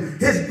 and when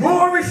his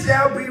glory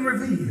shall be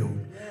revealed,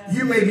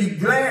 you may be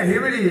glad,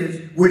 here it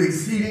is, with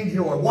exceeding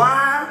joy.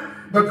 Why?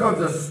 Because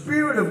the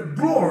spirit of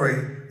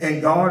glory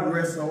and God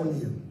rests on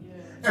you.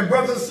 And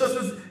brothers and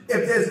sisters,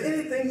 if there's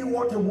anything you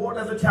want to want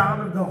as a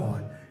child of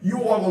God, you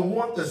ought to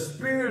want the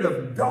Spirit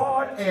of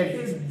God and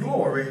his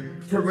glory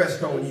to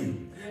rest on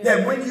you.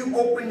 That when you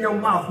open your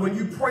mouth, when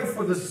you pray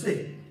for the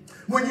sick,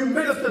 when you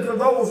minister to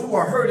those who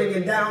are hurting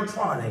and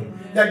downtrodden,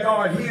 that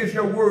God hears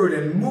your word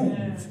and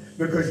moves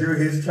because you're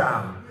his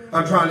child.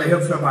 I'm trying to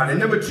help somebody.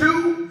 Number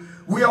two,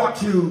 we ought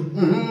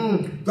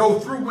to go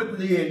through with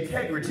the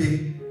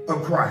integrity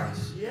of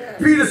Christ.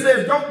 Peter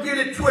says, don't get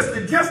it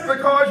twisted. Just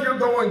because you're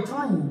going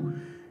through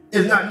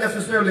is not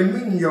necessarily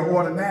mean you're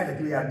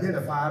automatically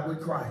identified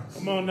with Christ.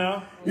 Come on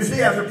now. You see,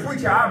 as a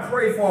preacher, I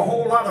pray for a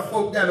whole lot of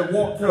folk that have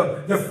walked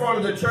to the front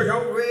of the church.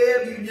 Oh,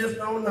 Reb, you just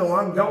don't know.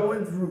 I'm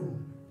going through.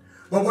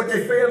 But what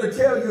they fail to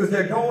tell you is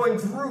they're going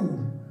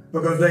through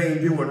because they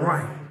ain't doing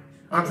right.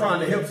 I'm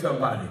trying to help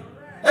somebody.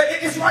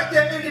 It's right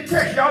there in the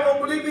text. Y'all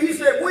don't believe me? He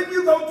said, when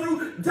you go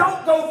through,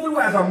 don't go through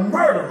as a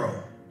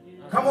murderer.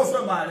 Come on,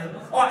 somebody.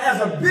 Or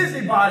as a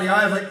busybody or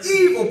as an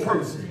evil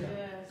person.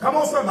 Come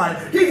on,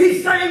 somebody.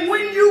 He's saying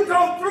when you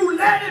go through,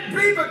 let it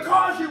be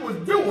because you was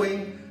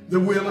doing the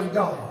will of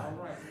God.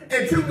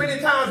 And too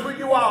many times when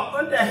you are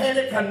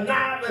underhanded,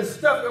 conniving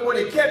stuff, and when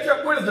they catch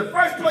up with us, the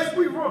first place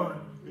we run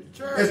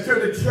is to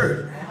the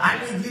church. I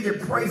need you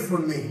to pray for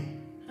me.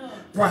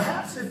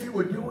 Perhaps if you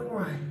were doing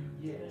right,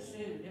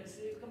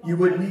 you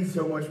wouldn't need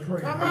so much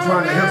prayer. I'm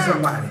trying to help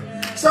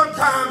somebody.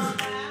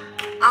 Sometimes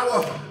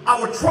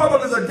our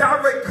trouble is a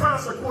direct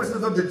consequence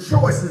of the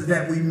choices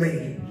that we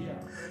made.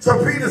 So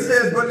Peter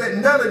says, but let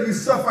none of you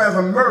suffer as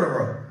a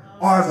murderer,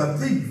 or as a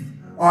thief,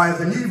 or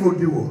as an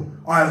evildoer,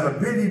 or as a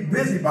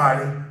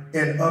busybody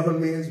in other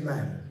men's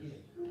matters.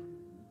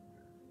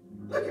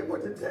 Look at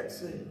what the text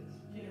says.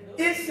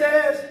 It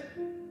says,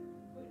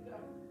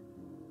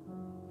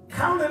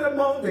 counted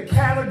among the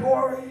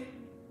category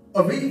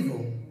of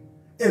evil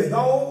is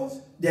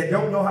those that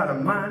don't know how to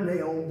mind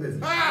their own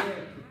business.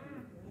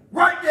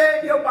 Right there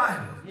in your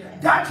Bible.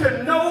 Got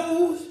your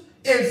nose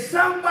in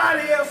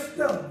somebody else's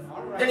stuff.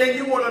 And then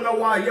you want to know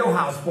why your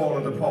house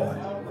falling apart.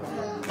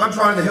 I'm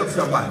trying to help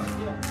somebody.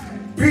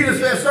 Peter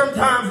says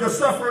sometimes your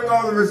suffering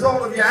are the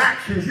result of your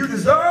actions. You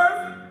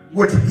deserve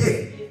what you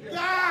get.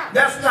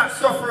 That's not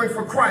suffering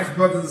for Christ,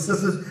 brothers and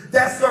sisters.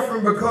 That's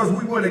suffering because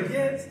we went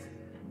against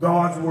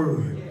God's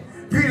word.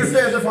 Peter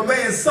says if a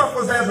man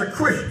suffers as a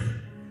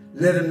Christian,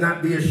 let him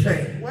not be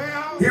ashamed.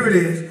 Here it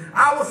is.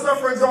 Our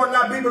sufferings ought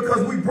not be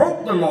because we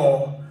broke the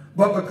law,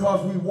 but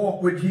because we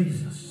walk with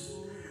Jesus.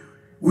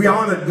 We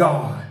honored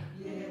God.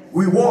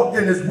 We walked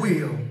in his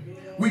will.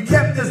 We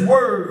kept his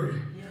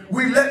word.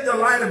 We let the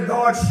light of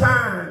God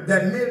shine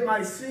that men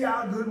might see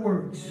our good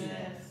works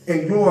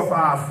and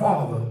glorify our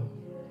Father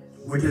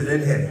which is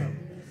in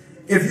heaven.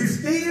 If you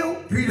steal,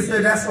 Peter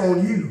said, that's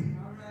on you.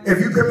 If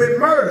you commit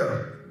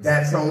murder,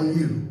 that's on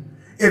you.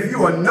 If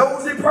you're a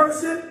nosy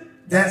person,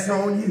 that's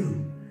on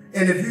you.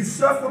 And if you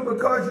suffer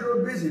because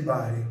you're a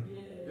busybody,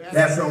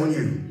 that's on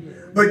you.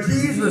 But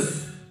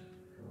Jesus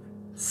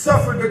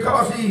suffered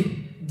because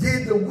he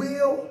did the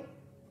will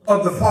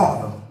of the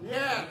Father.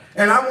 Yeah.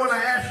 And I want to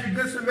ask you,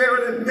 Good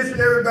Samaritan,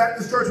 Missionary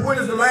Baptist Church, when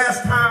is the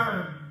last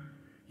time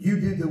you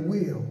did the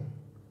will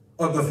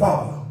of the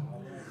Father?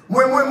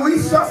 When we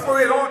suffer,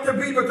 it ought to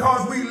be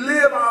because we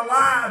live our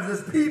lives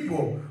as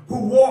people who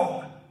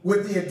walk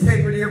with the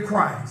integrity of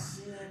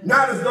Christ.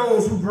 Not as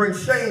those who bring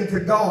shame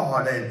to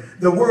God and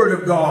the word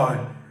of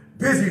God.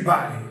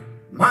 Busybody,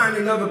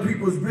 minding other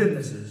people's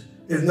businesses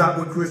is not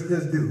what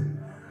Christians do.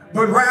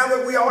 But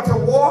rather we ought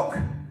to walk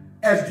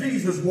as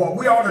Jesus walked.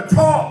 We ought to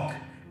talk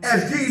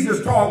as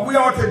Jesus talked. We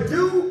ought to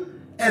do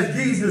as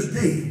Jesus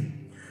did.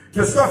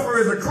 To suffer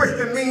as a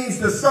Christian means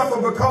to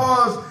suffer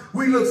because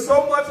we look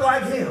so much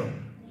like him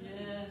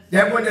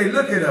that when they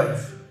look at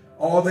us,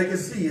 all they can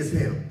see is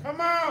him.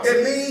 Come on.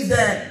 It means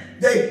that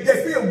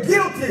they feel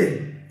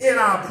guilty in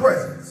our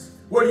presence.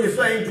 What are you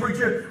saying,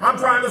 preacher? I'm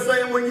trying to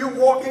say when you're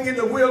walking in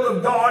the will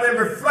of God and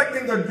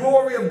reflecting the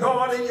glory of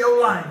God in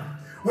your life,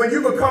 when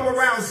you become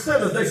around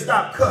sinners, they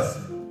stop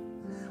cussing.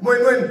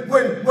 When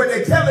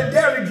they're telling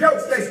dirty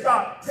jokes, they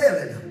stop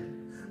telling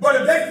them.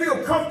 But if they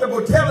feel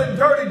comfortable telling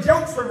dirty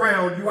jokes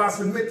around you, I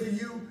submit to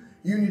you,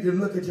 you need to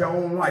look at your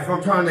own life.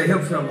 I'm trying to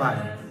help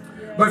somebody.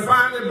 But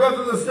finally,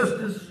 brothers and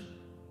sisters,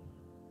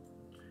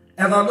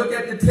 as I look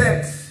at the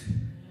text,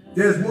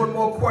 there's one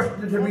more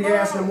question to be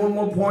asked and one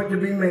more point to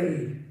be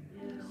made.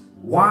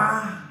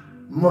 Why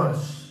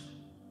must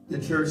the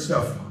church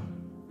suffer?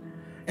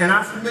 And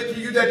I submit to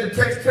you that the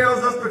text tells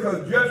us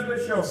because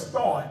judgment shall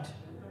start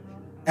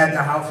at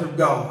the house of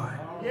God.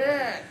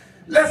 Yes.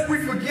 Lest we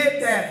forget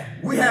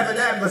that we have an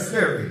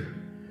adversary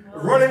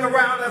running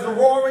around as a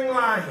roaring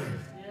lion,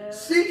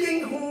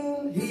 seeking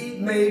whom he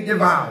may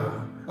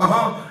devour.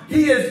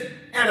 He is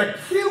an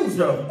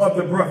accuser of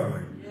the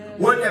brethren.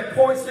 One that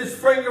points his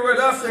finger at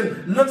us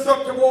and looks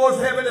up towards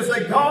heaven and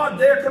says, God,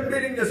 they're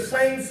committing the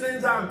same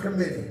sins I'm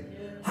committing.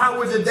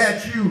 How is it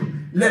that you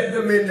let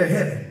them into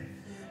heaven?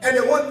 And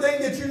the one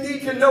thing that you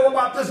need to know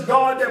about this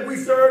God that we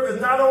serve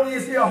is not only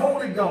is he a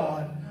holy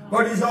God,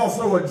 but he's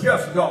also a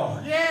just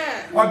God.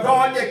 Yeah. A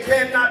God that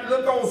cannot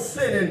look on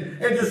sin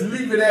and just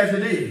leave it as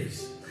it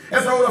is.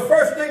 And so the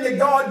first thing that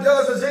God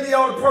does, as any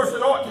other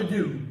person ought to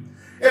do,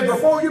 is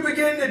before you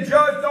begin to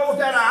judge those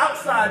that are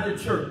outside the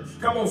church,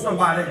 come on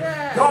somebody,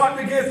 yeah, God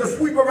begins to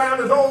sweep around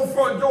his own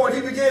front door and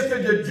he begins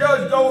to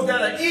judge those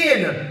that are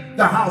in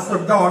the house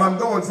of God. I'm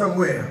going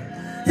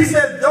somewhere. He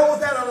says those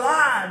that are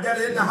alive that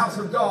are in the house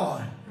of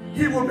God,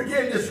 he will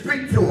begin to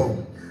speak to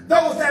them.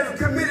 Those that have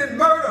committed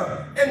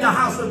murder in the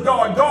house of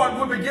God, God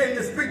will begin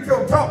to speak to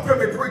them. Talk to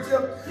me,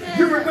 preacher. Yeah.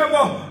 You remember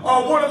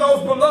one of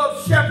those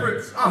beloved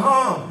shepherds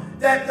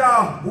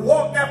that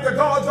walked after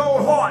God's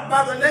own heart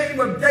by the name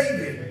of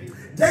David.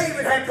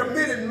 David had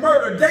committed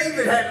murder.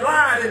 David had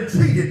lied and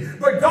cheated,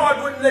 but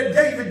God wouldn't let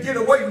David get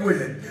away with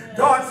it.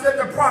 God sent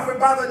a prophet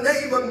by the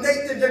name of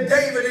Nathan to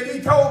David, and he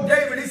told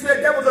David, he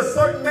said, there was a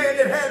certain man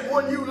that had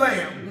one ewe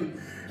lamb.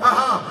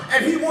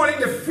 And he wanted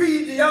to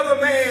feed the other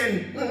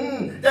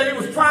man that he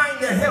was trying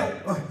to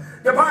help.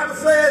 The Bible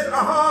says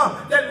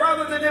that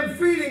rather than him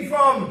feeding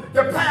from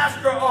the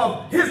pasture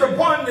of his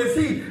abundance,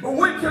 he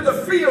went to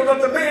the field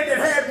of the man that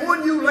had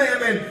one ewe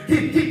lamb, and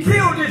he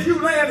killed his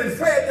ewe lamb and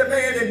fed the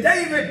man. And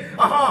David,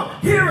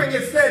 hearing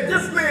it, said,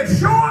 this man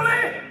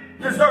surely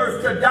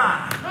deserves to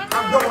die.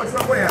 I'm going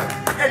somewhere.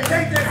 And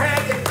David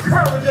had the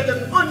courage and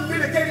the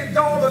unmitigated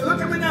gall to look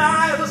him in the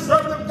eye as a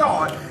servant of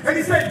God. And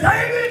he said,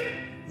 David,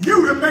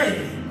 you the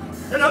man.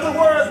 In other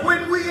words,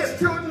 when we as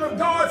children of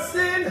God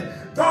sin,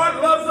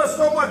 God loves us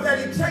so much that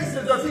he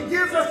chases us. He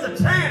gives us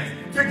the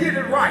chance to get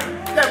it right,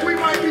 that we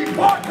might be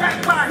brought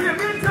back by him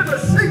into the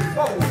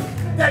sheepfold,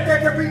 that there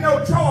can be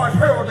no charge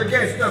hurled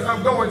against us.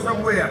 I'm going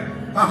somewhere.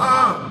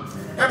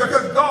 And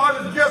because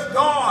God is just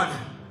God,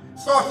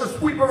 starts to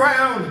sweep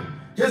around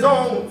his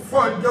own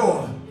front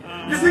door.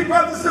 You see,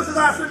 brothers and sisters,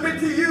 I submit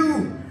to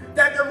you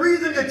that the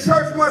reason the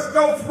church must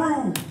go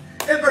through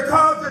is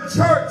because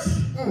the church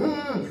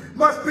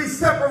must be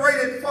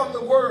separated from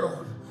the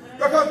world.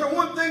 Because the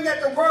one thing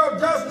that the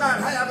world does not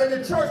have and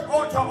the church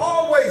ought to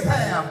always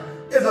have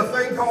is a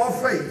thing called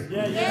faith.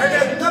 And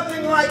there's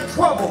nothing like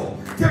trouble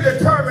to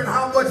determine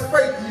how much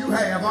faith you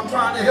have. I'm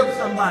trying to help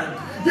somebody.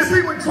 You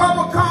see, when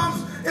trouble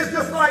comes, it's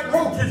just like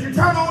roaches. You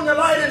turn on the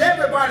light and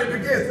everybody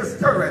begins to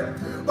stir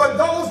it. But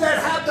those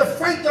that have the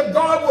faith of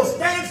God will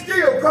stand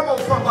still, come on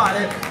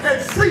somebody,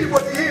 and see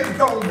what the end's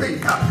going to be.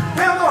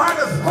 They'll know how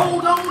to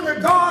hold on to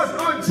God's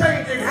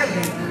unchanging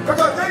hand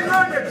because they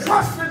learn to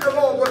trust in the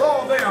Lord with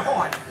all their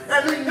heart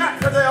and lean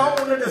not to their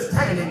own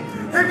understanding.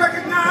 They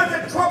recognize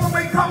that trouble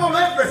may come on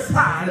every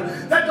side,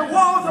 that the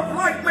walls of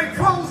life may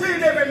close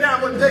in every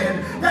now and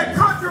then, that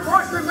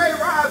controversy may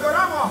rise, but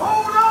I'm going to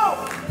hold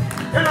on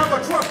and I'm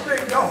going to trust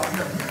in God.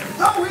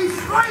 Though he's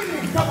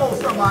slain, come on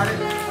somebody,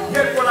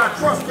 yet will I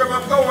trust him.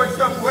 I'm going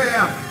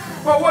somewhere.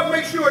 But what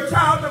makes you a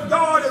child of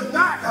God is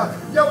not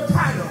your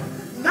title,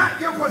 not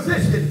your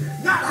position,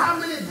 not how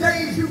many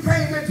days you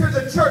came into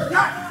the church,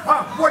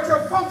 not what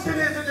your function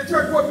is in the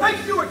church. What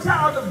makes you a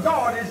child of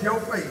God is your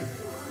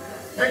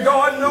faith. And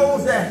God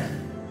knows that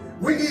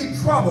we need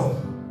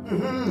trouble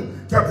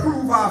to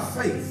prove our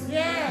faith.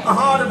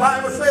 The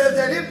Bible says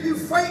that if you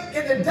faint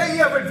in the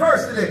day of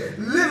adversity,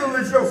 little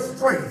is your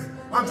strength.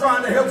 I'm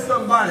trying to help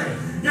somebody.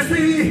 You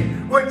see,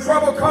 when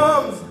trouble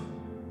comes,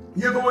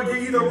 you're going to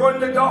either run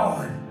to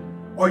God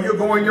or you're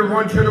going to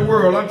run to the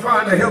world. I'm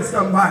trying to help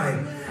somebody.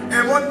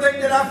 And one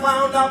thing that I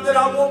found out that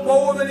I want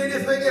more than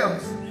anything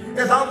else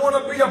is I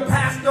want to be a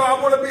pastor,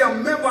 I want to be a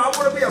member, I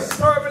want to be a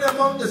servant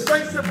among the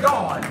saints of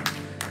God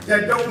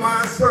that don't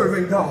mind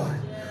serving God.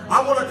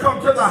 I want to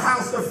come to the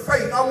house of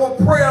faith. I want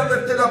prayer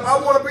lifted up.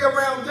 I want to be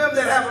around them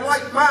that have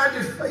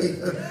like-minded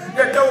faith,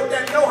 that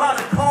know how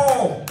to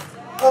call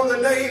on the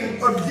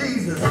name of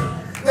Jesus.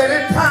 That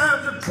in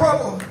times of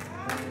trouble,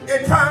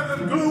 in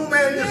times of gloom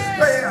and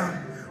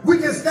despair, we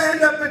can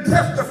stand up and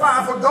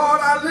testify, for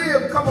God I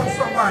live, come on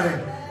somebody,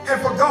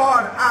 and for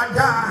God I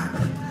die.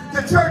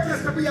 The church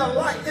is to be a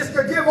light. It's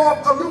to give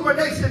off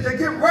illumination, to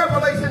give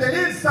revelation and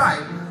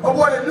insight of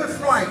what it looks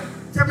like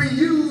to be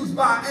used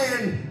by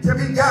and to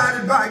be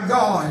guided by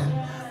God.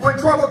 When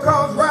trouble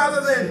comes,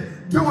 rather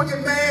than doing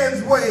it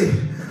man's way,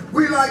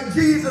 we like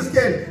Jesus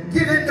can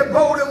get in the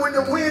boat, and when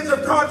the winds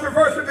of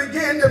controversy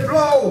begin to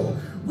blow,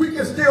 we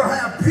can still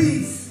have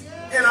peace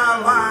in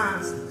our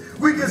lives.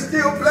 We can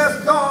still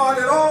bless God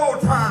at all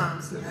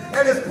times,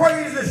 and his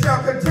praises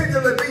shall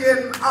continually be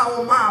in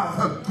our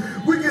mouth.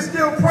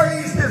 still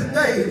praise his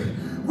name.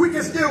 We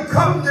can still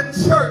come to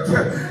church.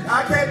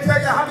 I can't tell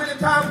you how many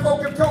times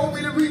folks have told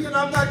me the reason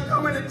I'm not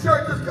coming to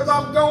church is because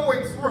I'm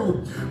going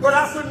through. But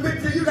I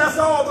submit to you, that's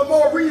all the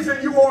more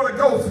reason you ought to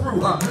go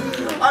through.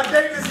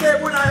 David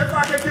said, if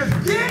I could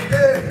just get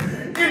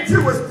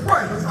into his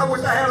presence. I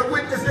wish I had a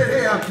witness in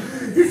here.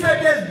 He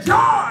said, there's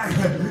joy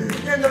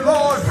in the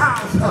Lord's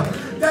house.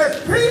 There's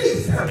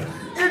peace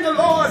in the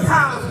Lord's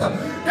house.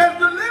 There's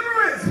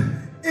deliverance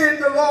in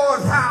the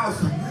Lord's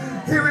house.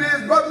 Here it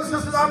is, brothers and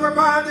sisters. I'm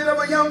reminded of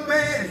a young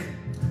man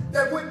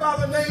that went by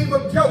the name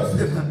of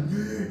Joseph.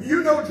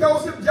 You know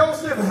Joseph.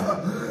 Joseph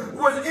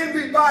was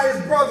envied by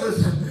his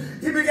brothers.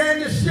 He began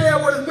to share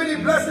what his many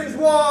blessings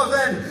was,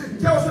 and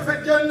Joseph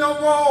had done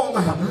no wrong.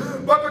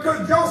 But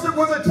because Joseph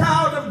was a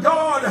child of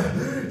God,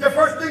 the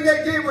first thing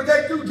they did was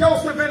they threw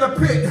Joseph in a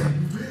pit.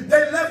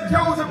 They left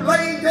Joseph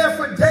laying there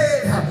for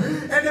dead.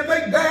 And to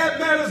make bad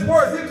matters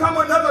worse, here come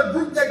another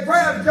group that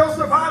grabs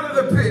Joseph out of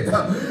the pit,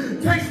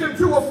 takes him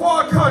to a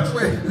far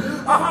country,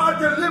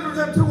 delivers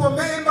him to a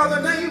man by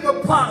the name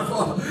of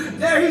Potiphar.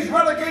 There he's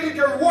relegated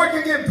to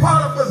working in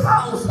Potiphar's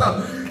house.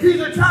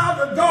 He's a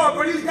child of God,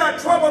 but he's got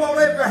trouble on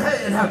every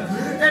hand.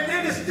 And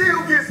then it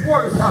still gets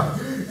worse.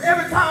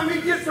 Every time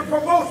he gets a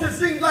promotion, it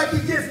seems like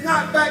he gets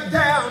knocked back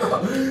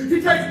down. He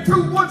takes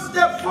one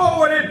step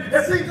forward, and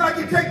it seems like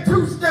he takes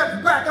 2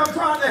 steps back. I'm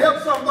trying to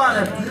help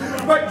somebody.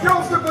 But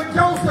Joseph,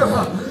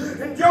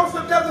 and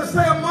Joseph doesn't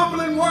say a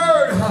mumbling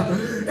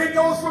word. It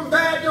goes from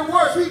bad to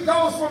worse. He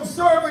goes from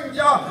serving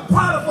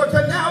Potiphar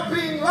to now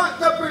being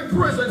locked up in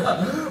prison.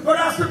 But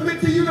I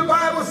submit to you, the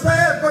Bible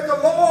says, but the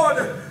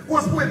Lord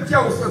was with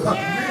Joseph.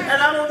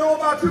 And I don't know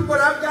about you, but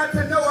I've got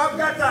to know, I've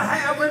got to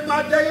have in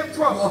my day of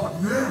trouble.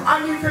 I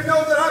need to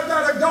know that I've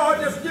got a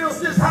God that still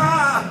sits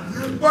high,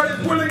 but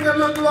is willing to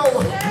look low.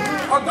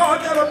 A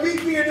God that will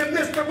meet me in the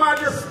midst of my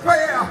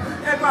despair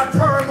and my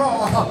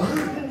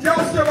turmoil.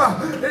 Joseph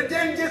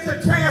then gets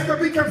a chance to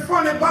be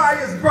confronted by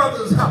his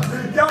brothers.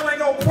 Y'all ain't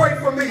gonna pray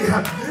for me.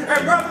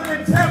 And rather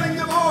than telling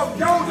them off,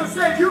 Joseph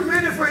said, you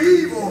meant it for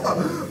evil,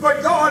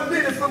 but God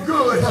meant it for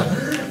good.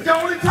 The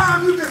only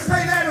time you can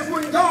say that is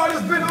when God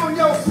has been on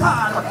your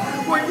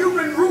side, when you've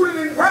been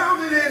rooted and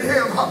grounded in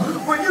him,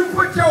 when you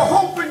put your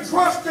hope and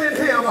trust in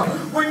him,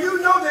 when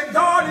you know that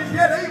God is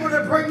yet able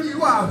to bring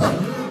you out.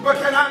 But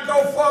can I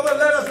go further?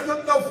 Let us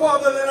look no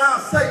further than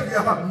our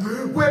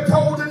Savior. We're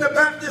told in the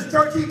Baptist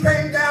church he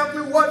came down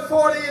through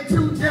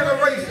 142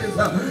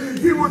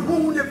 generations. He was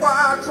wounded for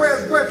our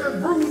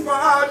transgressions, bruised for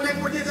our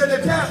iniquities, and the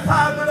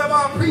chastisement of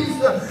our peace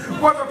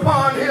was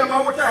upon him.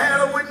 I wish I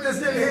had a witness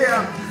in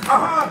here.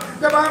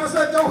 The Bible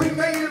said, though he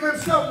made of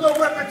himself no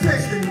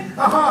repetition,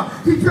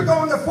 he took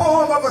on the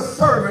form of a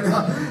servant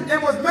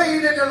and was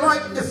made in the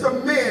likeness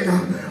of men.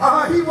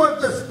 He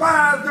was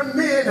despised of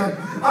men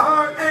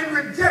and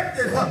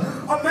rejected,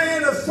 a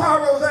man of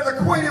sorrows and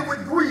acquainted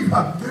with grief.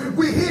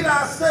 We hid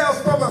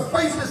ourselves from the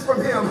faces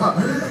from him.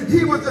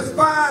 He was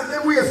despised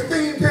and we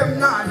esteemed him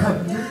not.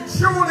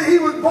 Surely he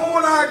was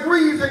born our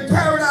griefs and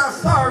carried our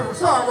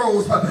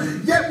sorrows.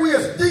 Yet we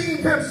esteemed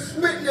him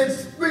smitten and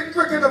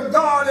stricken of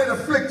God and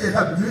afflicted.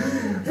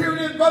 Here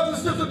it is, brothers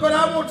and sisters, but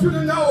I want you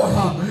to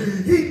know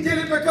he did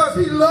it because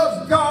he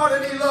loves God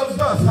and he loves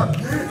us.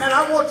 And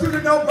I want you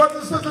to know,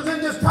 brothers and sisters,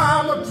 in this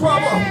time of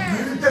trouble,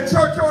 the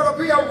church ought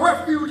to be a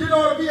refuge. It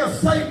ought to be a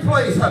safe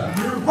place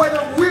where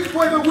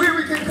the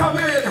weary can come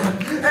in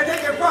and they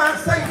can find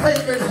safe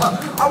haven.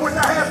 I wish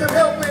I had some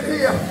help in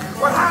here.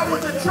 But how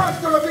was the church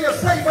going to be a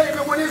safe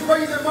haven when it's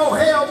raising more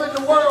hell in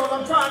the world?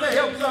 I'm trying to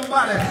help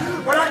somebody.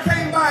 But I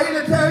came by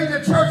here to tell you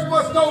the church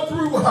must go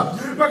through.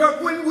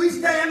 Because when we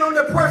stand on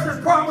the precious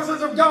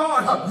promises of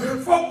God,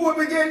 folk will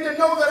begin to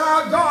know that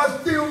our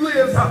God still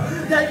lives.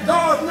 That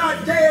God's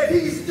not dead,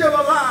 he's still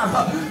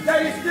alive.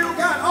 That he's still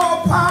got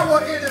all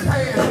power in his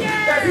hand.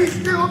 That he's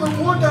still the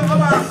wonder of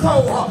our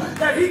soul.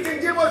 That he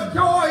can give us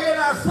joy in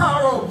our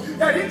sorrow.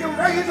 That he can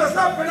raise us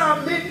up in our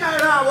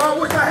midnight hour. I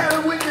wish I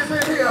had a witness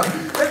in here.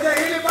 Is there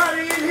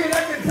anybody in here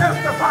that can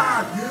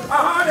testify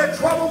that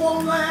trouble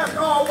won't last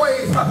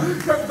always?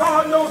 Because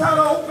God knows how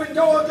to open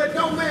doors that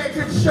no man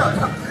can shut.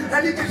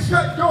 And he can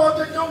shut doors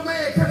that no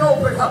man can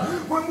open.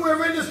 When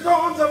we're in the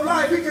storms of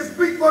life, he can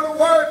speak for the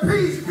word,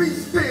 peace, be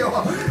still.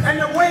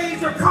 And the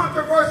waves of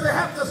controversy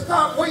have to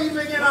stop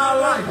waving in our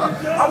life.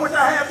 I wish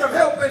I had some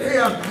help in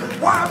here.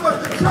 Why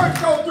must the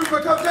church go through?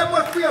 Because there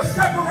must be a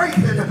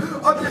separation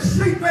of the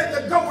sheep and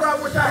the goat.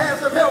 I wish I had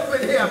some help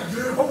in here.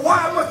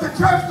 Why must the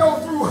church go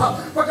through?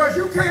 Because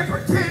you can't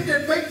pretend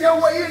and make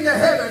your way into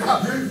heaven.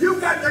 You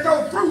got to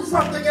go through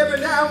something every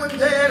now and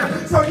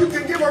then so you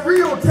can give a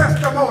real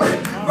testimony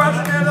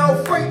rather than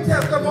an fake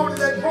testimony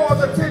that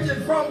draws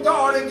attention from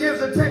God and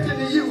gives attention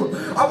to you.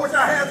 I wish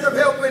I had some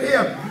help in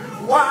here.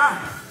 Why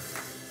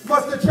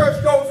must the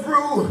church go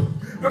through?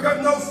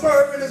 Because no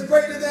servant is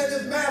greater than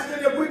his master.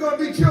 And if we're going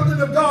to be children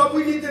of God,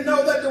 we need to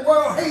know that the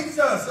world hates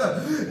us.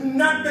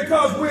 Not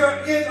because we're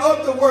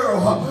of the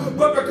world,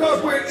 but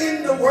because we're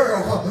in the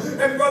world.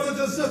 And brothers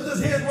and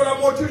sisters, here's what I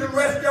want you to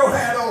rest your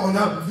hat on.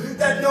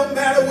 That no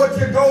matter what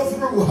you go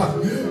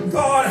through,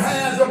 God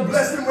has a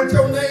blessing with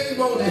your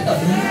name on testimony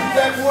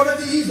that one of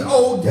these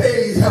old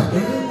days,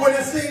 when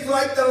it seems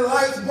like the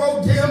lights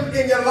grow dim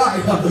in your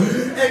life,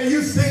 and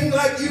you seem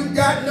like you've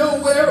got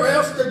nowhere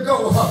else to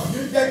go,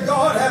 that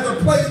God has a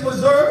place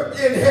reserved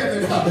in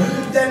heaven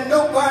that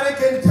nobody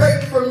can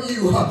take from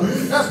you.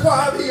 That's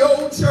why the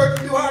old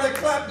church knew how to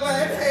clap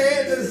glad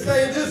hands and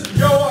say, this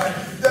joy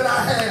that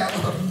I have,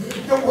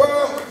 the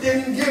world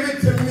didn't give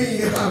it to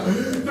me.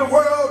 The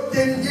world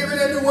didn't give it,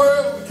 and the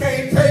world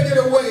can't take it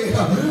away.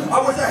 I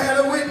wish I had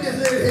a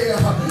witness in here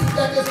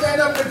that can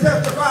stand up and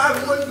testify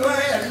one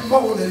glad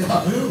morning.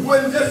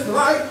 When this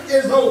life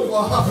is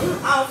over,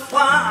 I'll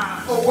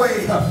fly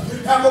away.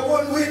 Have a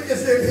one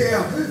witness in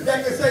here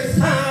that can say,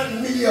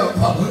 sign me up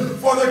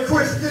for the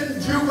Christian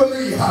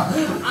Jubilee.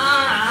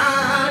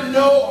 I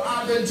know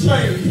I've been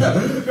changed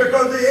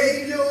because the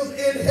angels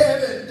in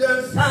heaven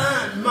done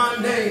signed my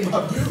name.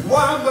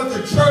 Why must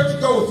the church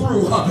go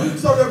through?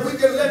 So that we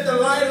can let the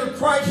light of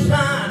Christ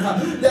shine,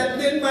 that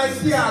men might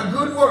see our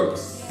good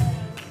works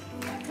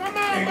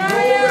and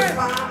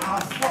glorify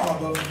our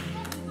Father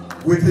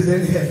which is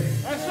in heaven.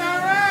 That's all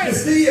right. You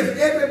see, if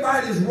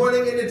everybody's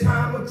running in the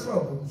time of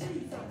trouble,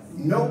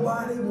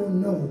 nobody will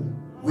know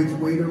which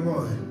way to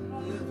run.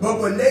 But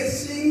when they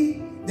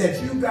see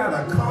that you got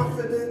a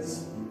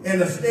confidence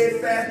and a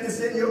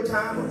steadfastness in your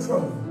time of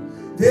trouble,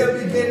 they'll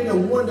begin to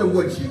wonder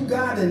what you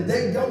got and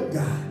they don't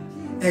got.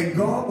 And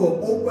God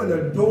will open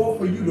a door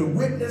for you to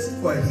witness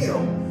for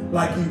him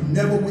like you've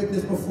never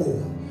witnessed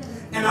before.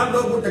 And I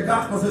love what the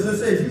gospel says. It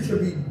says you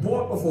should be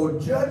brought before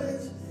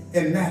judges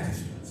and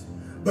magistrates.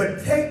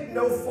 But take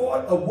no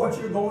thought of what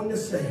you're going to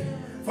say.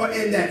 For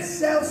in that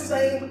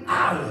self-same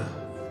hour,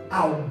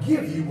 I'll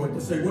give you what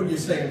to say. What are you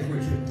saying,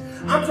 preacher?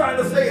 I'm trying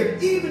to say,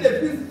 even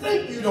if you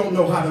think you don't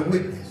know how to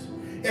witness,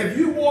 if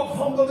you walk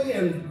humbly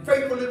and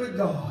faithfully with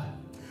God,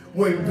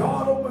 when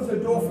God opens the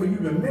door for you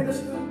to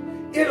minister,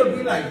 it'll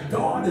be like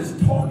God is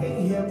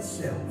talking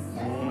himself.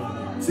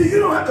 See, you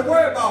don't have to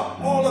worry about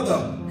all of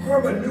the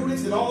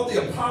hermeneutics and all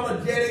the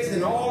apologetics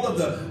and all of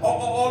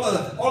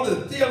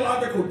the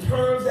theological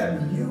terms that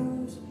we use.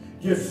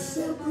 Just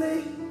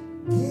simply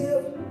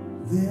give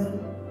them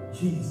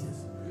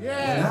Jesus.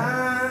 Yeah. When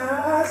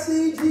I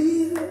see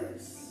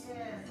Jesus,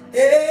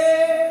 amen.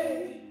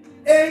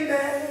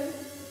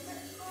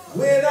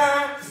 When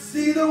I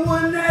see the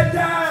one that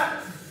died,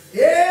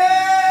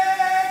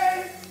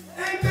 amen.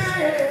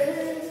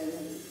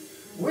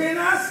 When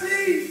I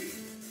see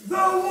the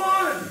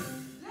one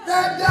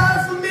that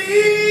died for me,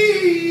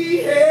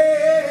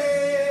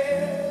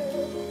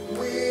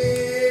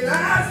 when I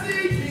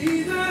see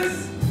Jesus,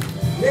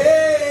 amen.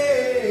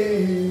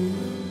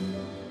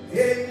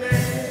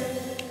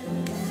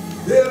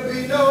 There'll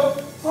be no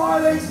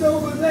heartaches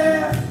over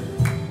there,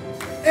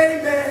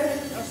 amen.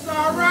 That's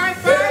all right,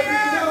 There'll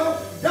fire. be no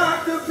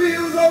doctor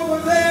bills over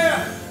there,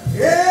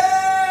 amen.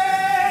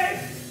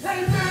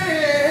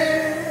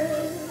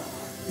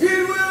 It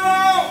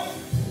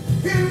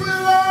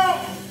will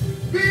all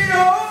be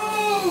over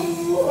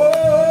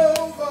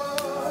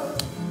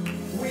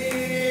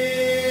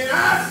when I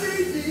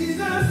see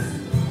Jesus,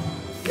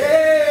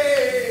 amen.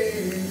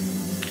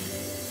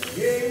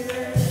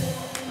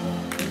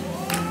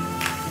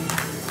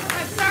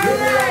 That's all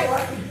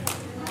right.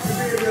 You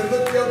be able to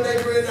look your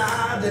neighbor in the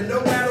eye that no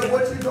matter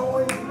what you're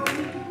going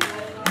through,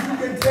 you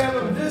can tell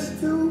them this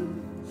too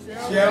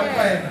shall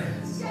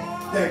pass.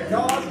 That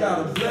God's got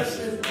a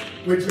blessing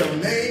with your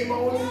name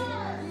on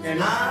it,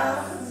 and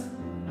I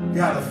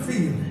got a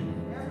feeling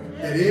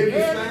that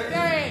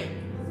everything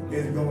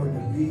is going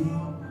to be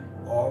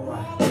all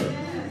right.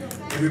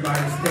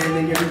 Everybody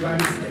standing,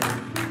 everybody standing.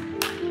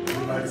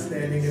 Everybody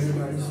standing,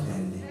 everybody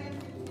standing.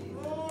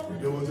 The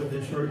doors of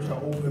the church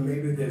are open.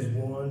 Maybe there's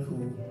one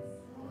who,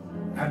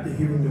 after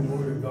hearing the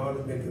word of God,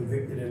 has been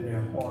convicted in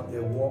their heart.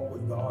 Their walk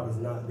with God has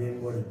not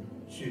been what it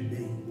should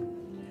be.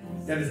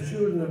 That as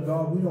children of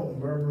God, we don't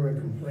murmur and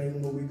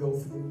complain when we go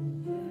through.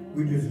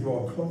 We just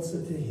draw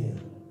closer to him.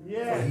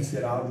 Yeah. For he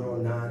said, I'll draw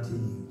nigh to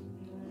you.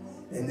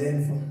 And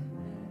then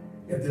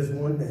if there's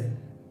one that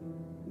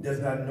does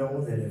not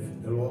know that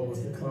if the Lord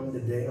was to come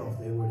today, or if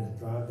they were to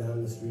drive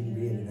down the street and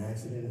be in an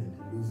accident and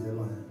lose their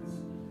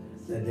lives,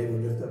 that they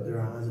would lift up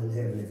their eyes in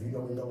heaven. If you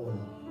don't know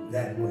him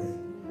that way,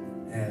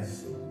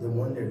 as the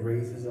one that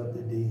raises up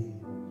the dead,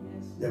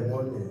 that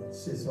one that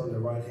sits on the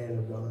right hand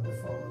of God the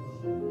Father,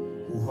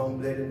 who hung,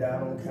 bled, and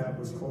died on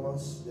Calvary's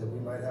cross, that we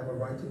might have a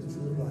right to the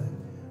tree of life.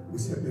 We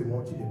simply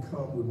want you to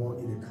come. We want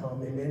you to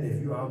come. Amen.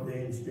 If you're out there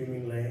in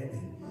streaming land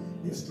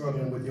and you're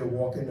struggling with your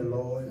walk in the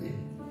Lord,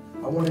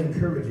 I want to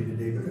encourage you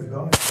today, because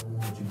God knows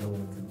what you're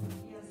going through.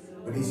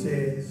 But he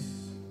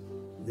says,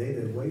 they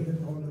that wait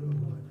upon the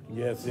Lord.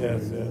 Yes.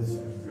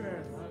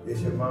 They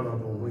shall mount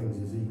up on wings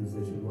as eagles.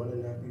 They shall run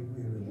and not be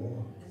weary,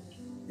 walk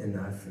and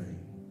not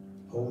faint.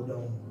 Hold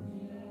on.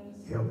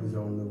 Help is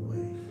on the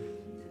way.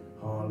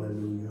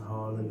 Hallelujah,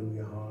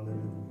 hallelujah,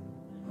 hallelujah,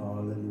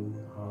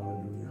 hallelujah,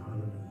 hallelujah,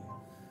 hallelujah,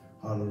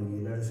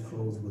 hallelujah. Let us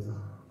close with a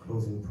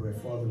closing prayer.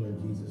 Father, in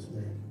Jesus'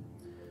 name,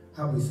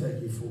 how we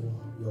thank you for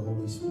your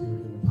Holy Spirit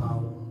and the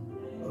power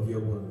of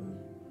your word.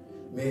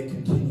 May it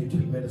continue to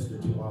minister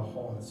to our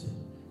hearts and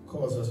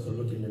Cause us to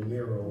look in the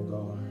mirror, oh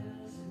God,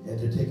 and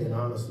to take an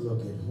honest look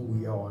at who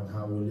we are and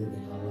how we're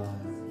living our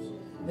lives.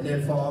 And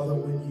then, Father,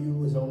 when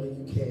you, as only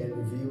you can,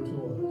 reveal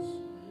to us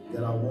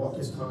that our walk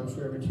is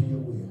contrary to your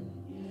will,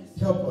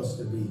 help us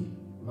to be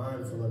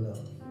mindful enough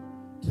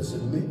to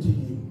submit to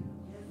you,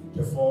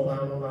 to fall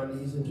down on our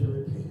knees and to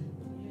repent,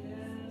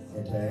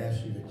 and to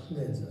ask you to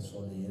cleanse us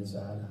from the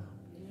inside out.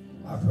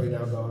 I pray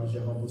now, God, as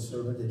your humble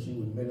servant, that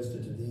you would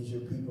minister to these your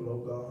people,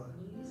 oh God,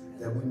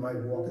 that we might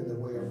walk in the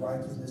way of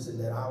righteousness, and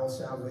that our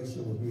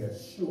salvation would be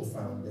a sure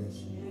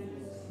foundation,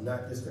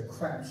 not just a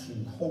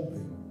crapshoot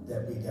hoping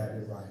that we got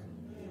it right,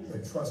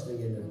 but trusting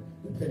in and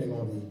depending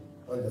on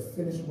the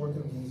finished work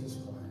of Jesus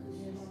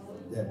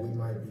Christ, that we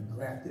might be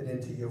grafted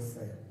into your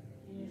family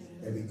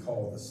and be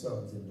called the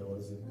sons and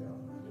daughters of God.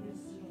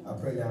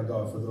 I pray now,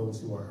 God, for those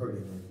who are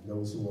hurting,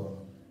 those who are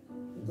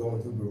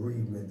going through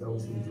bereavement,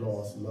 those who've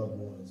lost loved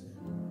ones, and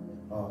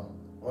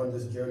on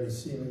this journey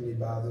seemingly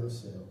by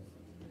themselves.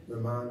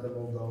 Remind them,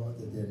 oh God,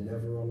 that they're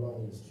never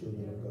alone as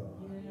children of God.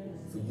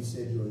 For you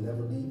said you'll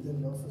never leave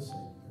them nor forsake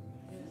them.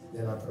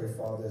 Then I pray,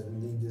 Father, as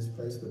we leave this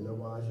place, but no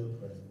eyes your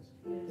presence,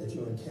 that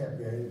you encamp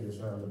your angels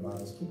round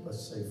about us. Keep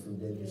us safe from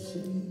danger,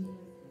 seen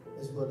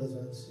as well as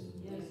unseen.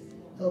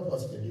 Help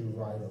us to do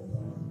right, oh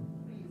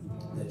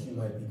God, that you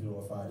might be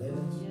glorified in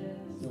us,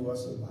 through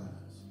us, and by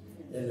us.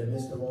 In the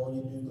midst of all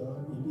you do,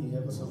 God, we be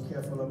ever so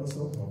careful, ever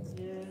so humble,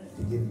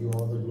 to give you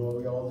all the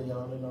glory, all the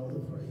honor, and all the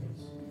praise.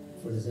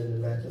 For it is in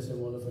the matchless and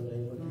wonderful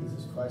name of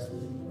Jesus Christ we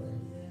pray.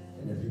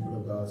 And the people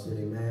of God said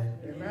amen,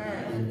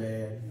 amen,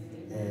 amen,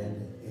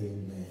 and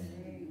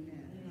amen.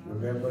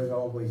 Remember, as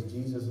always,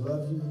 Jesus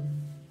loves you,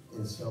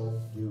 and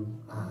so do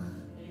I.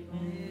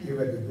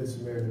 Here at the Good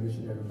Samaritan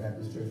Missionary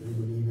Baptist Church, we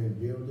believe in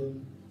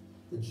building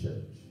the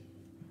church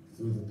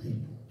through the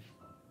people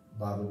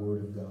by the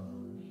word of God.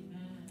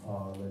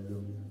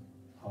 Hallelujah.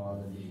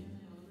 Hallelujah.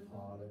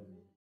 Hallelujah.